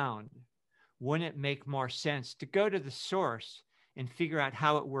ground, wouldn't it make more sense to go to the source and figure out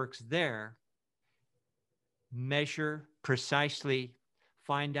how it works there, measure precisely,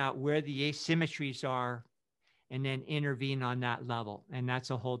 find out where the asymmetries are, and then intervene on that level? And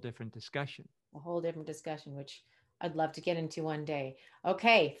that's a whole different discussion. A whole different discussion, which I'd love to get into one day.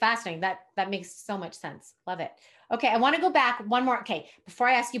 Okay, fascinating. That makes so much sense. Love it. Okay, I want to go back one more. Okay, before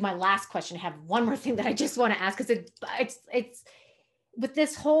I ask you my last question, I have one more thing that I just want to ask, because it's with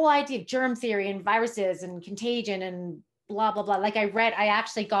this whole idea of germ theory and viruses and contagion and blah blah blah. Like I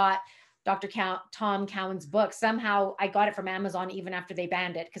actually got Dr. Tom Cowan's book. Somehow I got it from Amazon even after they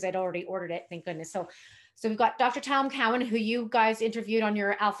banned it, because I'd already ordered it. Thank goodness. So we've got Dr. Tom Cowan, who you guys interviewed on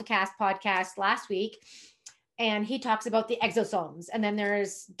your AlphaCast podcast last week. And he talks about the exosomes. And then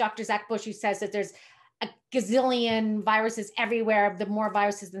there's Dr. Zach Bush, who says that there's a gazillion viruses everywhere, the more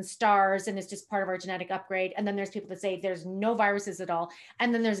viruses than stars, and it's just part of our genetic upgrade. And then there's people that say there's no viruses at all.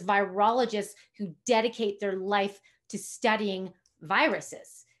 And then there's virologists who dedicate their life to studying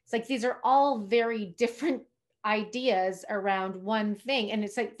viruses. It's like, these are all very different ideas around one thing. And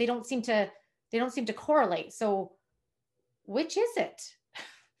it's like, they don't seem to correlate. So which is it?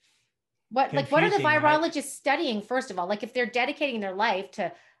 What are the virologists, right, studying, first of all? Like, if they're dedicating their life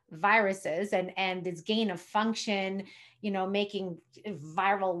to viruses and this gain of function, you know, making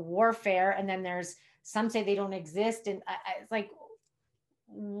viral warfare, and then there's some say they don't exist, and it's like,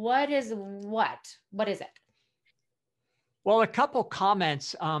 what is it? Well, a couple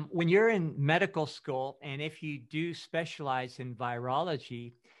comments. When you're in medical school, and if you do specialize in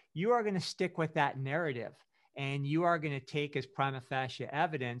virology, you are going to stick with that narrative, and you are going to take as prima facie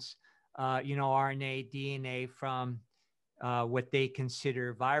evidence, you know, RNA, DNA from what they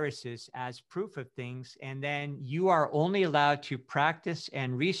consider viruses as proof of things. And then you are only allowed to practice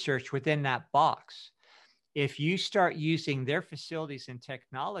and research within that box. If you start using their facilities and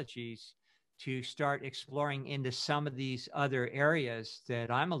technologies to start exploring into some of these other areas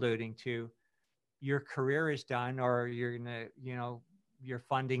that I'm alluding to, your career is done, or you're going to, you know, your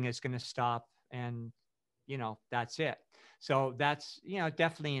funding is going to stop, and, you know, that's it. So that's, you know,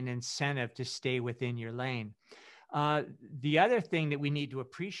 definitely an incentive to stay within your lane. The other thing that we need to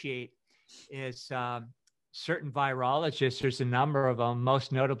appreciate is certain virologists, there's a number of them,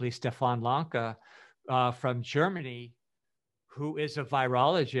 most notably Stefan Lanka from Germany, who is a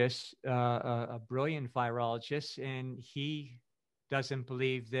virologist, a brilliant virologist, and he doesn't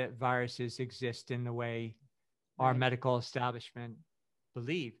believe that viruses exist in the way our medical establishment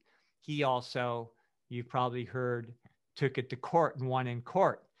believe. He also, you've probably heard, took it to court and won in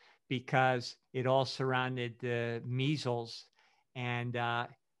court, because it all surrounded the measles, and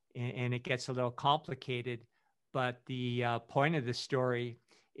it gets a little complicated. But the point of the story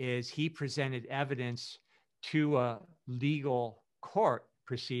is he presented evidence to a legal court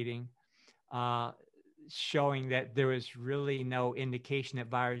proceeding, uh, showing that there was really no indication that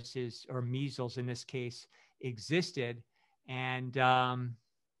viruses, or measles in this case, existed, and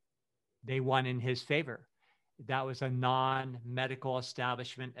they won in his favor. That was a non-medical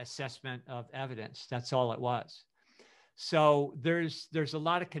establishment assessment of evidence. That's all it was. So there's a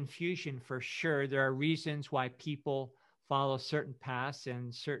lot of confusion for sure. There are reasons why people follow certain paths,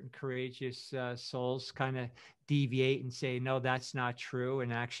 and certain courageous souls kind of deviate and say, no, that's not true,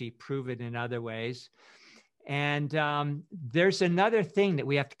 and actually prove it in other ways. And there's another thing that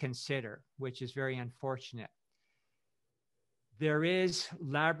we have to consider, which is very unfortunate. There is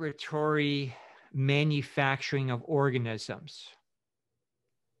laboratory manufacturing of organisms.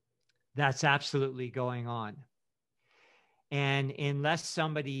 That's absolutely going on. And unless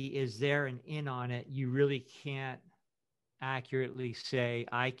somebody is there and in on it, you really can't accurately say,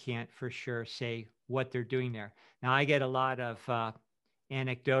 I can't for sure say what they're doing there. Now, I get a lot of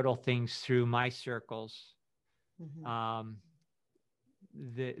anecdotal things through my circles that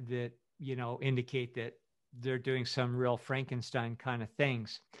indicate that they're doing some real Frankenstein kind of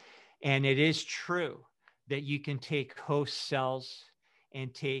things. And it is true that you can take host cells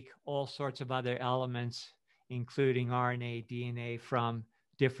and take all sorts of other elements, including RNA, DNA, from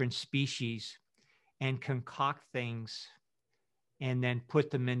different species, and concoct things and then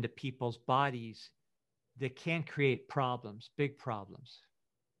put them into people's bodies that can create problems, big problems.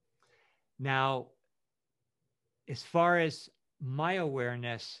 Now, as far as my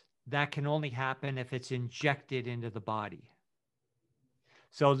awareness, that can only happen if it's injected into the body.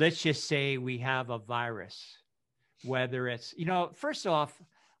 So let's just say we have a virus, whether it's, first off,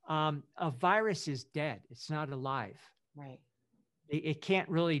 a virus is dead. It's not alive. Right. It can't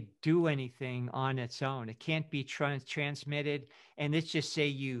really do anything on its own. It can't be transmitted. And let's just say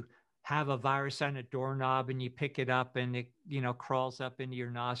you have a virus on a doorknob and you pick it up and it, crawls up into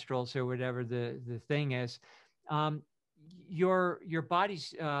your nostrils or whatever the thing is. Your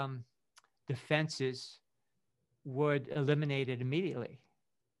body's defenses would eliminate it immediately.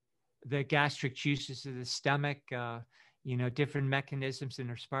 The gastric juices of the stomach, different mechanisms in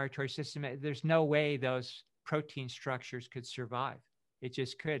the respiratory system. There's no way those protein structures could survive. It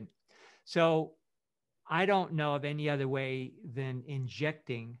just couldn't. So I don't know of any other way than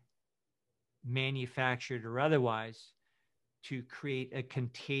injecting, manufactured or otherwise, to create a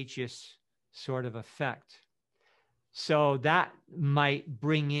contagious sort of effect. So that might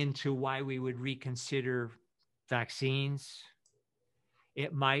bring into why we would reconsider vaccines.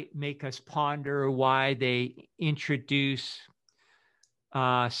 It might make us ponder why they introduce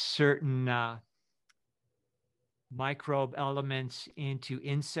certain microbe elements into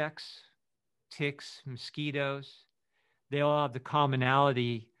insects, ticks, mosquitoes. They all have the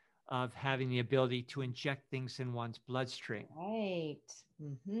commonality of having the ability to inject things in one's bloodstream. Right.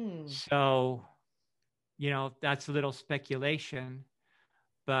 Mm-hmm. So, that's a little speculation,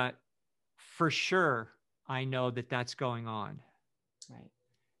 but for sure, I know that that's going on.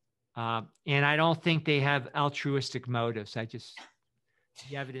 Right. And I don't think they have altruistic motives.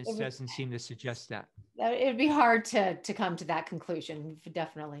 The evidence doesn't seem to suggest that. It'd be hard to come to that conclusion.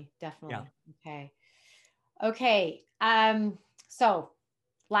 Definitely. Yeah. Okay. So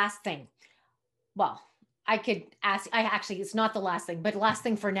last thing. Well, I could ask, it's not the last thing, but last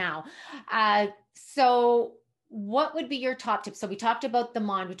thing for now. So what would be your top tips? So we talked about the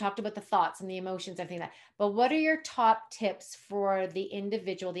mind, we talked about the thoughts and the emotions, everything like that, but what are your top tips for the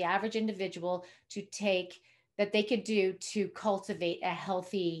individual, the average individual, to take that they could do to cultivate a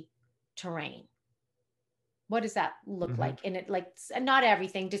healthy terrain? What does that look like? And it, like, not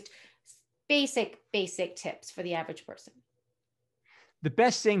everything, just basic tips for the average person. The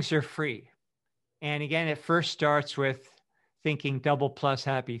best things are free. And again, it first starts with thinking double plus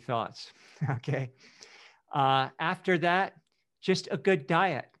happy thoughts. Okay. After that, just a good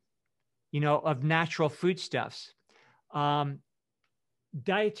diet, of natural foodstuffs.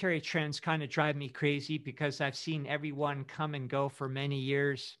 Dietary trends kind of drive me crazy because I've seen everyone come and go for many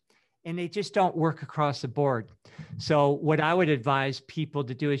years and they just don't work across the board. So what I would advise people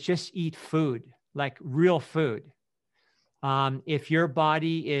to do is just eat food, like real food. If your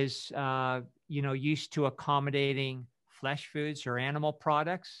body is, used to accommodating flesh foods or animal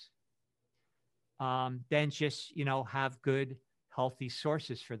products, then just, have good, healthy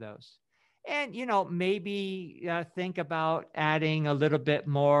sources for those. And, maybe think about adding a little bit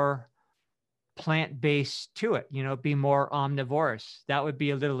more plant-based to it, be more omnivorous. That would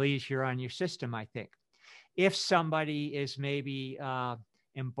be a little easier on your system, I think. If somebody is maybe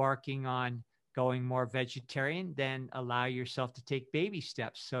embarking on going more vegetarian, then allow yourself to take baby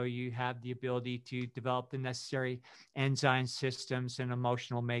steps so you have the ability to develop the necessary enzyme systems and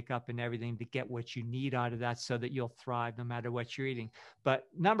emotional makeup and everything to get what you need out of that so that you'll thrive no matter what you're eating. But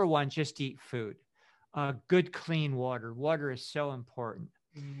number one, just eat food. Good, clean water. Water is so important.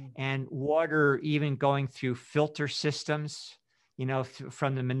 And water, even going through filter systems,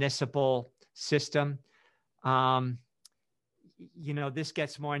 from the municipal system, this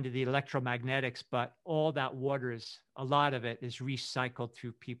gets more into the electromagnetics, but all that water a lot of it is recycled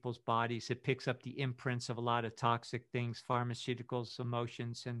through people's bodies. It picks up the imprints of a lot of toxic things, pharmaceuticals,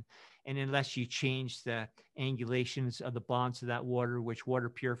 emotions, and unless you change the angulations of the bonds of that water, which water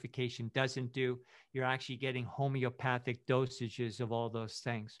purification doesn't do, you're actually getting homeopathic dosages of all those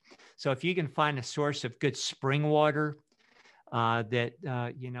things. So if you can find a source of good spring water that,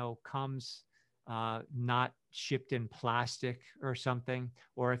 comes not shipped in plastic or something,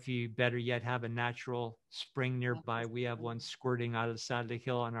 or if you better yet have a natural spring nearby, we have one squirting out of the side of the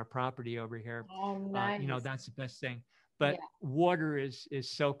hill on our property over here. Oh, nice. That's the best thing. But water is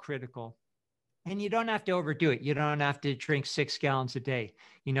so critical. And you don't have to overdo it. You don't have to drink 6 gallons a day.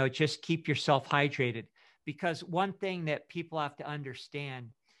 Just keep yourself hydrated. Because one thing that people have to understand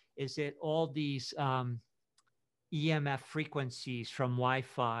is that all these EMF frequencies from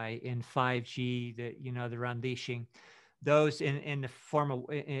Wi-Fi and 5G that they're unleashing, those in the form of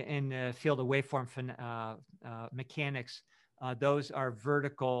in the field of waveform mechanics, those are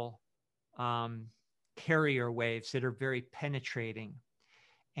vertical carrier waves that are very penetrating.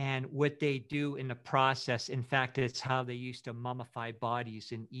 And what they do in the process, in fact, it's how they used to mummify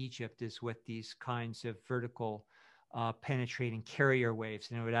bodies in Egypt, is with these kinds of vertical penetrating carrier waves,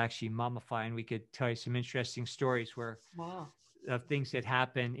 and it would actually mummify. And we could tell you some interesting stories where of things that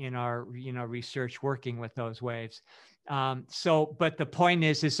happen in our research working with those waves. But the point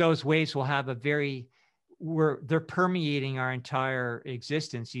is those waves will have they're permeating our entire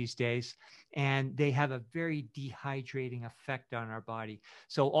existence these days, and they have a very dehydrating effect on our body.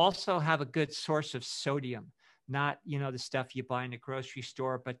 So also have a good source of sodium, not the stuff you buy in the grocery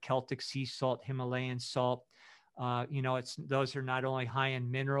store, but Celtic sea salt, Himalayan salt. Those are not only high in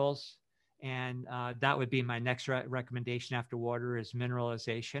minerals, and that would be my next recommendation after water is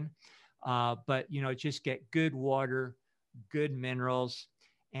mineralization. But just get good water, good minerals.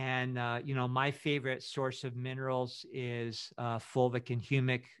 And my favorite source of minerals is fulvic and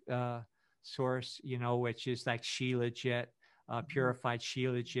humic source, which is like shilajit, purified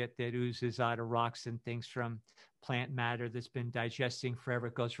shilajit that oozes out of rocks and things from plant matter that's been digesting forever.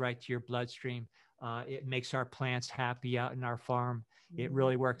 It goes right to your bloodstream. It makes our plants happy out in our farm. It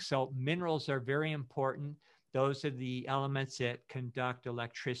really works. So minerals are very important. Those are the elements that conduct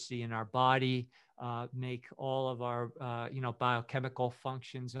electricity in our body, make all of our, biochemical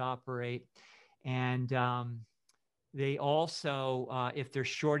functions operate. And they also, if they're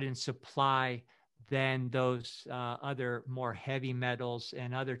short in supply, then those other more heavy metals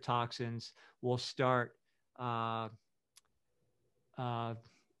and other toxins will start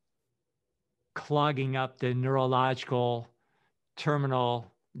clogging up the neurological terminal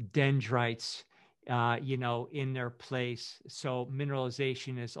dendrites, in their place. So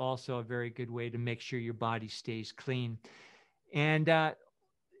mineralization is also a very good way to make sure your body stays clean. And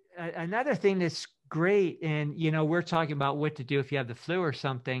another thing that's great, and, we're talking about what to do if you have the flu or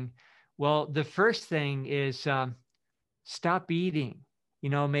something. Well, the first thing is stop eating,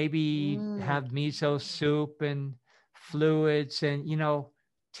 maybe have miso soup and fluids and,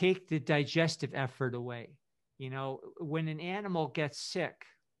 take the digestive effort away. When an animal gets sick,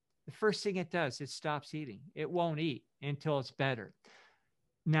 the first thing it does, it stops eating. It won't eat until it's better.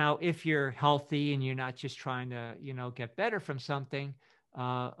 Now, if you're healthy and you're not just trying to, get better from something,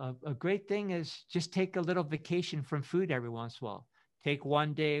 a great thing is just take a little vacation from food every once in a while. Take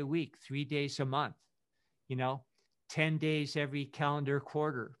 1 day a week, 3 days a month, 10 days every calendar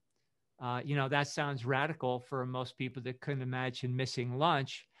quarter. That sounds radical for most people that couldn't imagine missing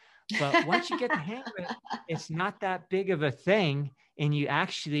lunch. But once you get the hang of it, it's not that big of a thing. And you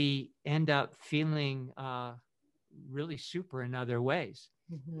actually end up feeling really super in other ways.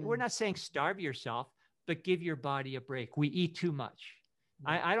 We're not saying starve yourself, but give your body a break. We eat too much.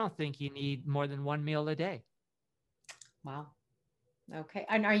 I don't think you need more than 1 meal a day. Wow. Okay.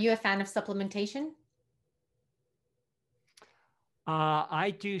 And are you a fan of supplementation?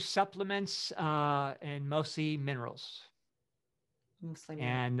 I do supplements and mostly minerals.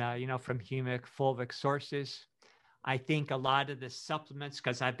 And, from humic, fulvic sources. I think a lot of the supplements,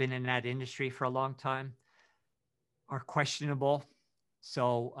 because I've been in that industry for a long time, are questionable.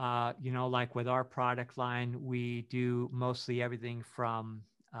 So, like with our product line, we do mostly everything from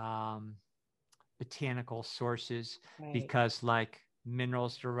um, botanical sources Right. because, like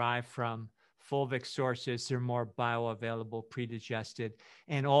minerals derived from fulvic sources, they're more bioavailable, predigested,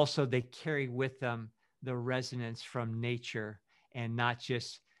 and also they carry with them the resonance from nature and not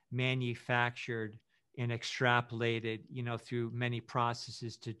just manufactured and extrapolated, through many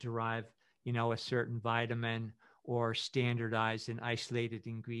processes to derive, a certain vitamin or standardized and isolated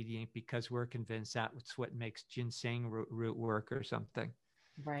ingredient because we're convinced that's what makes ginseng root work or something.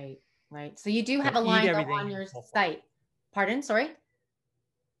 Right. Right. So you do have So a eat line though everything on in your whole form. site. Pardon? Sorry.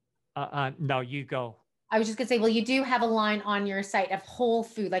 No, you go. I was just gonna say, well, you do have a line on your site of whole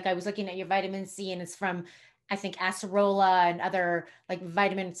food. Like I was looking at your vitamin C and it's from, I think, acerola and other like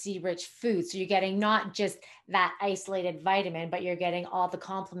vitamin C rich foods. So you're getting not just that isolated vitamin, but you're getting all the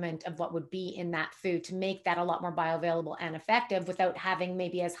complement of what would be in that food to make that a lot more bioavailable and effective without having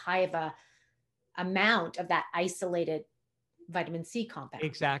maybe as high of a amount of that isolated vitamin C compound.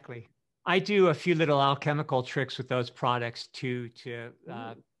 Exactly. I do a few little alchemical tricks with those products to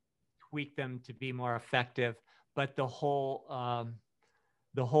Ooh. tweak them to be more effective. But the whole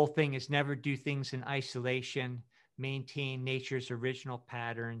thing is never do things in isolation, maintain nature's original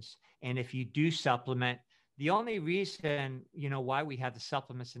patterns. And if you do supplement, the only reason, why we have the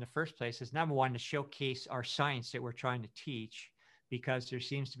supplements in the first place is number one, to showcase our science that we're trying to teach, because there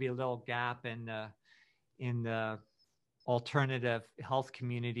seems to be a little gap in the alternative health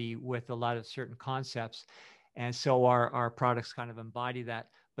community with a lot of certain concepts. And so our products kind of embody that.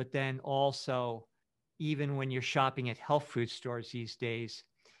 But then also, even when you're shopping at health food stores these days,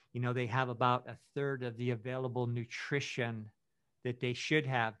 they have about a third of the available nutrition that they should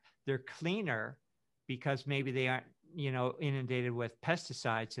have. They're cleaner because maybe they aren't, inundated with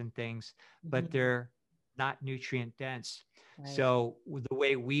pesticides and things, but Mhm. they're not nutrient dense. Right. So the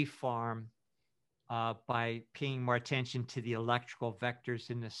way we farm, by paying more attention to the electrical vectors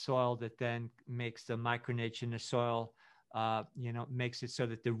in the soil that then makes the micronage in the soil, makes it so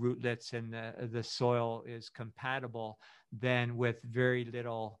that the rootlets and the soil is compatible, then with very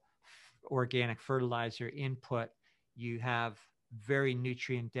little organic fertilizer input, you have very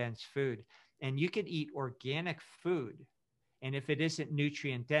nutrient dense food. And you can eat organic food. And if it isn't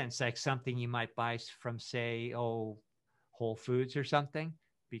nutrient dense, like something you might buy from, say, Whole Foods or something,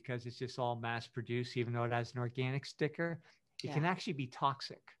 because it's just all mass produced, even though it has an organic sticker, it Yeah. can actually be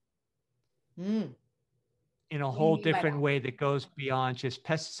toxic Mm. in a What do you whole mean by different that? way that goes beyond just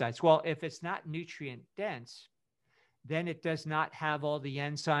pesticides. Well, if it's not nutrient dense, then it does not have all the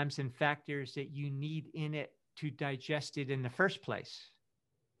enzymes and factors that you need in it to digest it in the first place.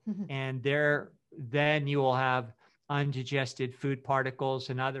 And then you will have undigested food particles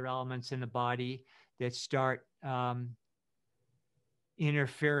and other elements in the body that start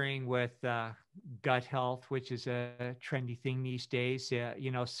interfering with gut health, which is a trendy thing these days.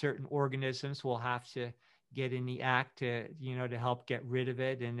 Certain organisms will have to get in the act to help get rid of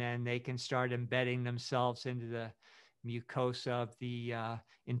it, and then they can start embedding themselves into the mucosa of the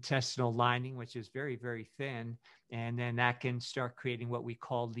intestinal lining, which is very, very thin, and then that can start creating what we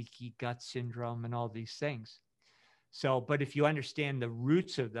call leaky gut syndrome and all these things. So, but if you understand the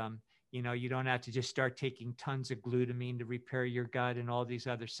roots of them, you don't have to just start taking tons of glutamine to repair your gut and all these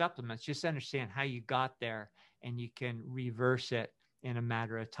other supplements. Just understand how you got there and you can reverse it in a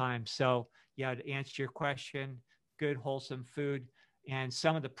matter of time. So, yeah, to answer your question, good, wholesome food. And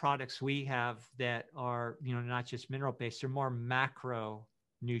some of the products we have that are, not just mineral based, they're more macro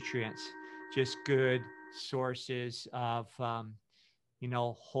nutrients, just good sources of,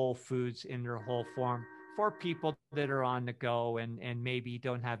 whole foods in their whole form for people that are on the go and maybe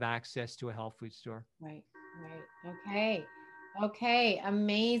don't have access to a health food store. Right, right. Okay. Okay,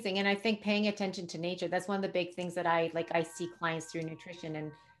 amazing. And I think paying attention to nature, that's one of the big things that I see clients through nutrition.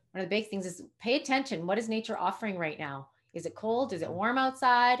 And one of the big things is pay attention. What is nature offering right now? Is it cold? Is it warm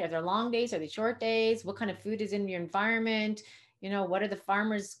outside? Are there long days? Are they short days? What kind of food is in your environment? What are the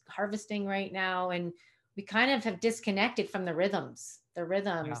farmers harvesting right now? And we kind of have disconnected from Yeah.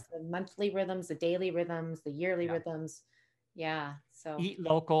 the monthly rhythms, the daily rhythms, the yearly Yeah. rhythms. Yeah. So, Eat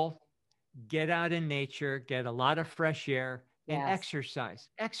local, get out in nature, get a lot of fresh air, and yes. exercise.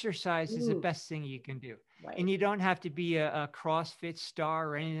 Exercise is the Ooh, best thing you can do. And right. you don't have to be a CrossFit star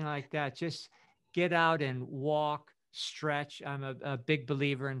or anything like that. Just get out and walk, stretch. I'm a big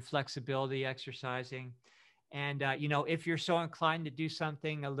believer in flexibility exercising. And, if you're so inclined to do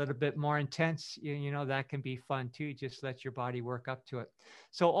something a little bit more intense, that can be fun too. Just let your body work up to it.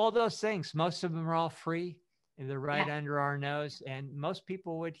 So all those things, most of them are all free. and they're right under our nose. And most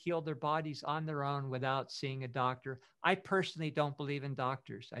people would heal their bodies on their own without seeing a doctor. I personally don't believe in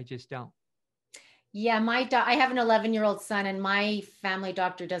doctors. I just don't. Yeah, I have an 11-year-old son, and my family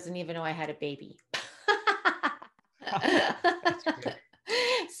doctor doesn't even know I had a baby. That's great.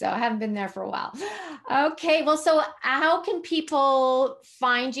 So I haven't been there for a while. Okay, well, so how can people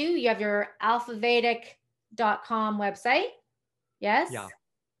find you? You have your alphavedic.com website, yes? Yeah.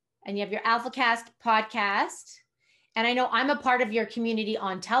 And you have your AlphaCast podcast. And I know I'm a part of your community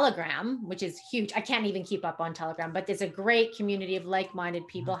on Telegram, which is huge. I can't even keep up on Telegram, but there's a great community of like-minded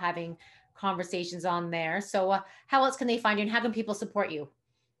people having conversations on there. So how else can they find you, and how can people support you?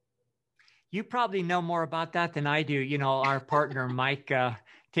 You probably know more about that than I do. You know, our partner, Mike,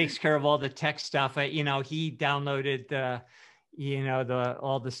 takes care of all the tech stuff. You know, he downloaded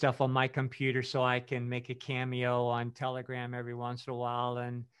all the stuff on my computer so I can make a cameo on Telegram every once in a while.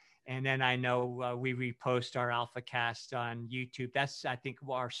 And then I know we repost our AlphaCast on YouTube. That's, I think,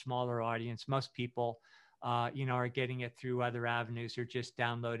 our smaller audience. Most people, are getting it through other avenues or just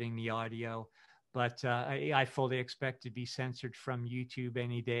downloading the audio. But I fully expect to be censored from YouTube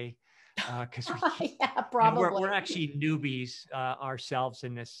any day, because yeah, probably. we're actually newbies ourselves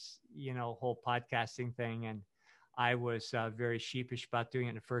in this, whole podcasting thing. And I was very sheepish about doing it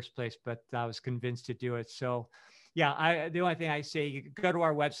in the first place, but I was convinced to do it. So yeah, the only thing I say, you go to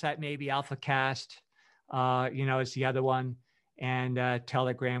our website, maybe AlphaCast, is the other one, and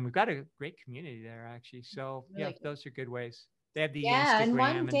Telegram. We've got a great community there, actually. So Really good. those are good ways. They have the Yeah, and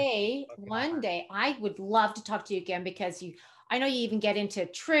Instagram one day I would love to talk to you again, because I know you even get into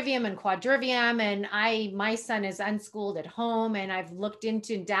trivium and quadrivium, and my son is unschooled at home, and I've looked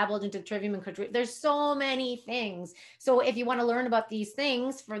into and dabbled into trivium and quadrivium. There's so many things. So if you want to learn about these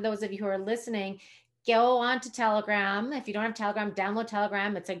things, for those of you who are listening, go on to Telegram. If you don't have Telegram, download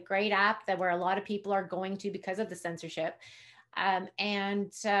Telegram. It's a great app where a lot of people are going to because of the censorship.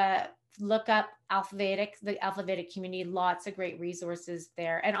 And look up Alphavedic, the Alphavedic community. Lots of great resources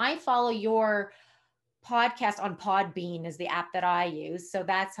there. And I follow your podcast on Podbean, is the app that I use. So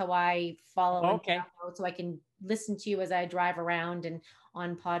that's how I follow. Okay. So I can listen to you as I drive around and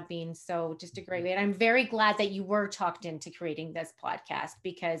on Podbean. So just a great way. And I'm very glad that you were talked into creating this podcast,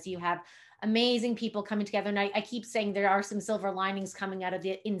 because you have amazing people coming together. And I keep saying there are some silver linings coming out of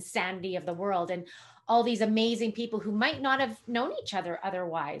the insanity of the world, and all these amazing people who might not have known each other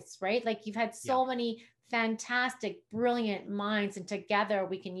otherwise, right? Like you've had so many fantastic, brilliant minds, and together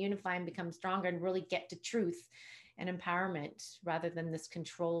we can unify and become stronger and really get to truth and empowerment, rather than this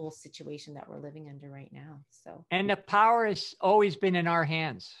control situation that we're living under right now. So, and the power has always been in our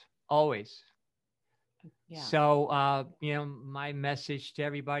hands, always. Yeah. So, my message to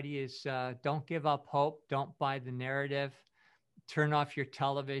everybody is don't give up hope. Don't buy the narrative. Turn off your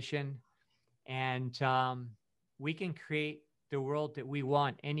television, and we can create the world that we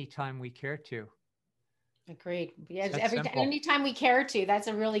want anytime we care to. Agreed. Yes, anytime we care to. That's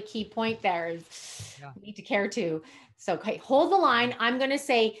a really key point there. Is we need to care to. So, okay, hold the line. I'm going to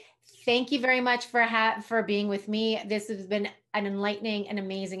say thank you very much for being with me. This has been an enlightening and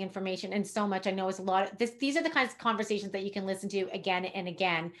amazing information, and so much. I know it's a lot. These are the kinds of conversations that you can listen to again and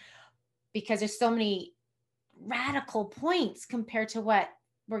again, because there's so many radical points compared to what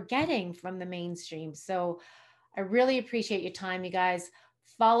we're getting from the mainstream. So I really appreciate your time, you guys.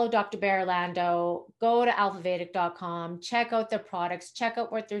 Follow Dr. Barre Lando, go to alphavedic.com, check out their products, check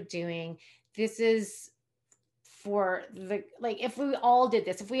out what they're doing. This is for if we all did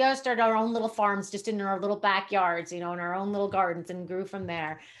this, if we all started our own little farms just in our little backyards, in our own little gardens, and grew from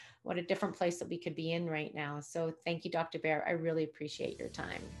there, what a different place that we could be in right now. So thank you, Dr. Barre. I really appreciate your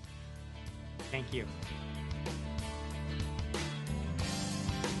time. Thank you.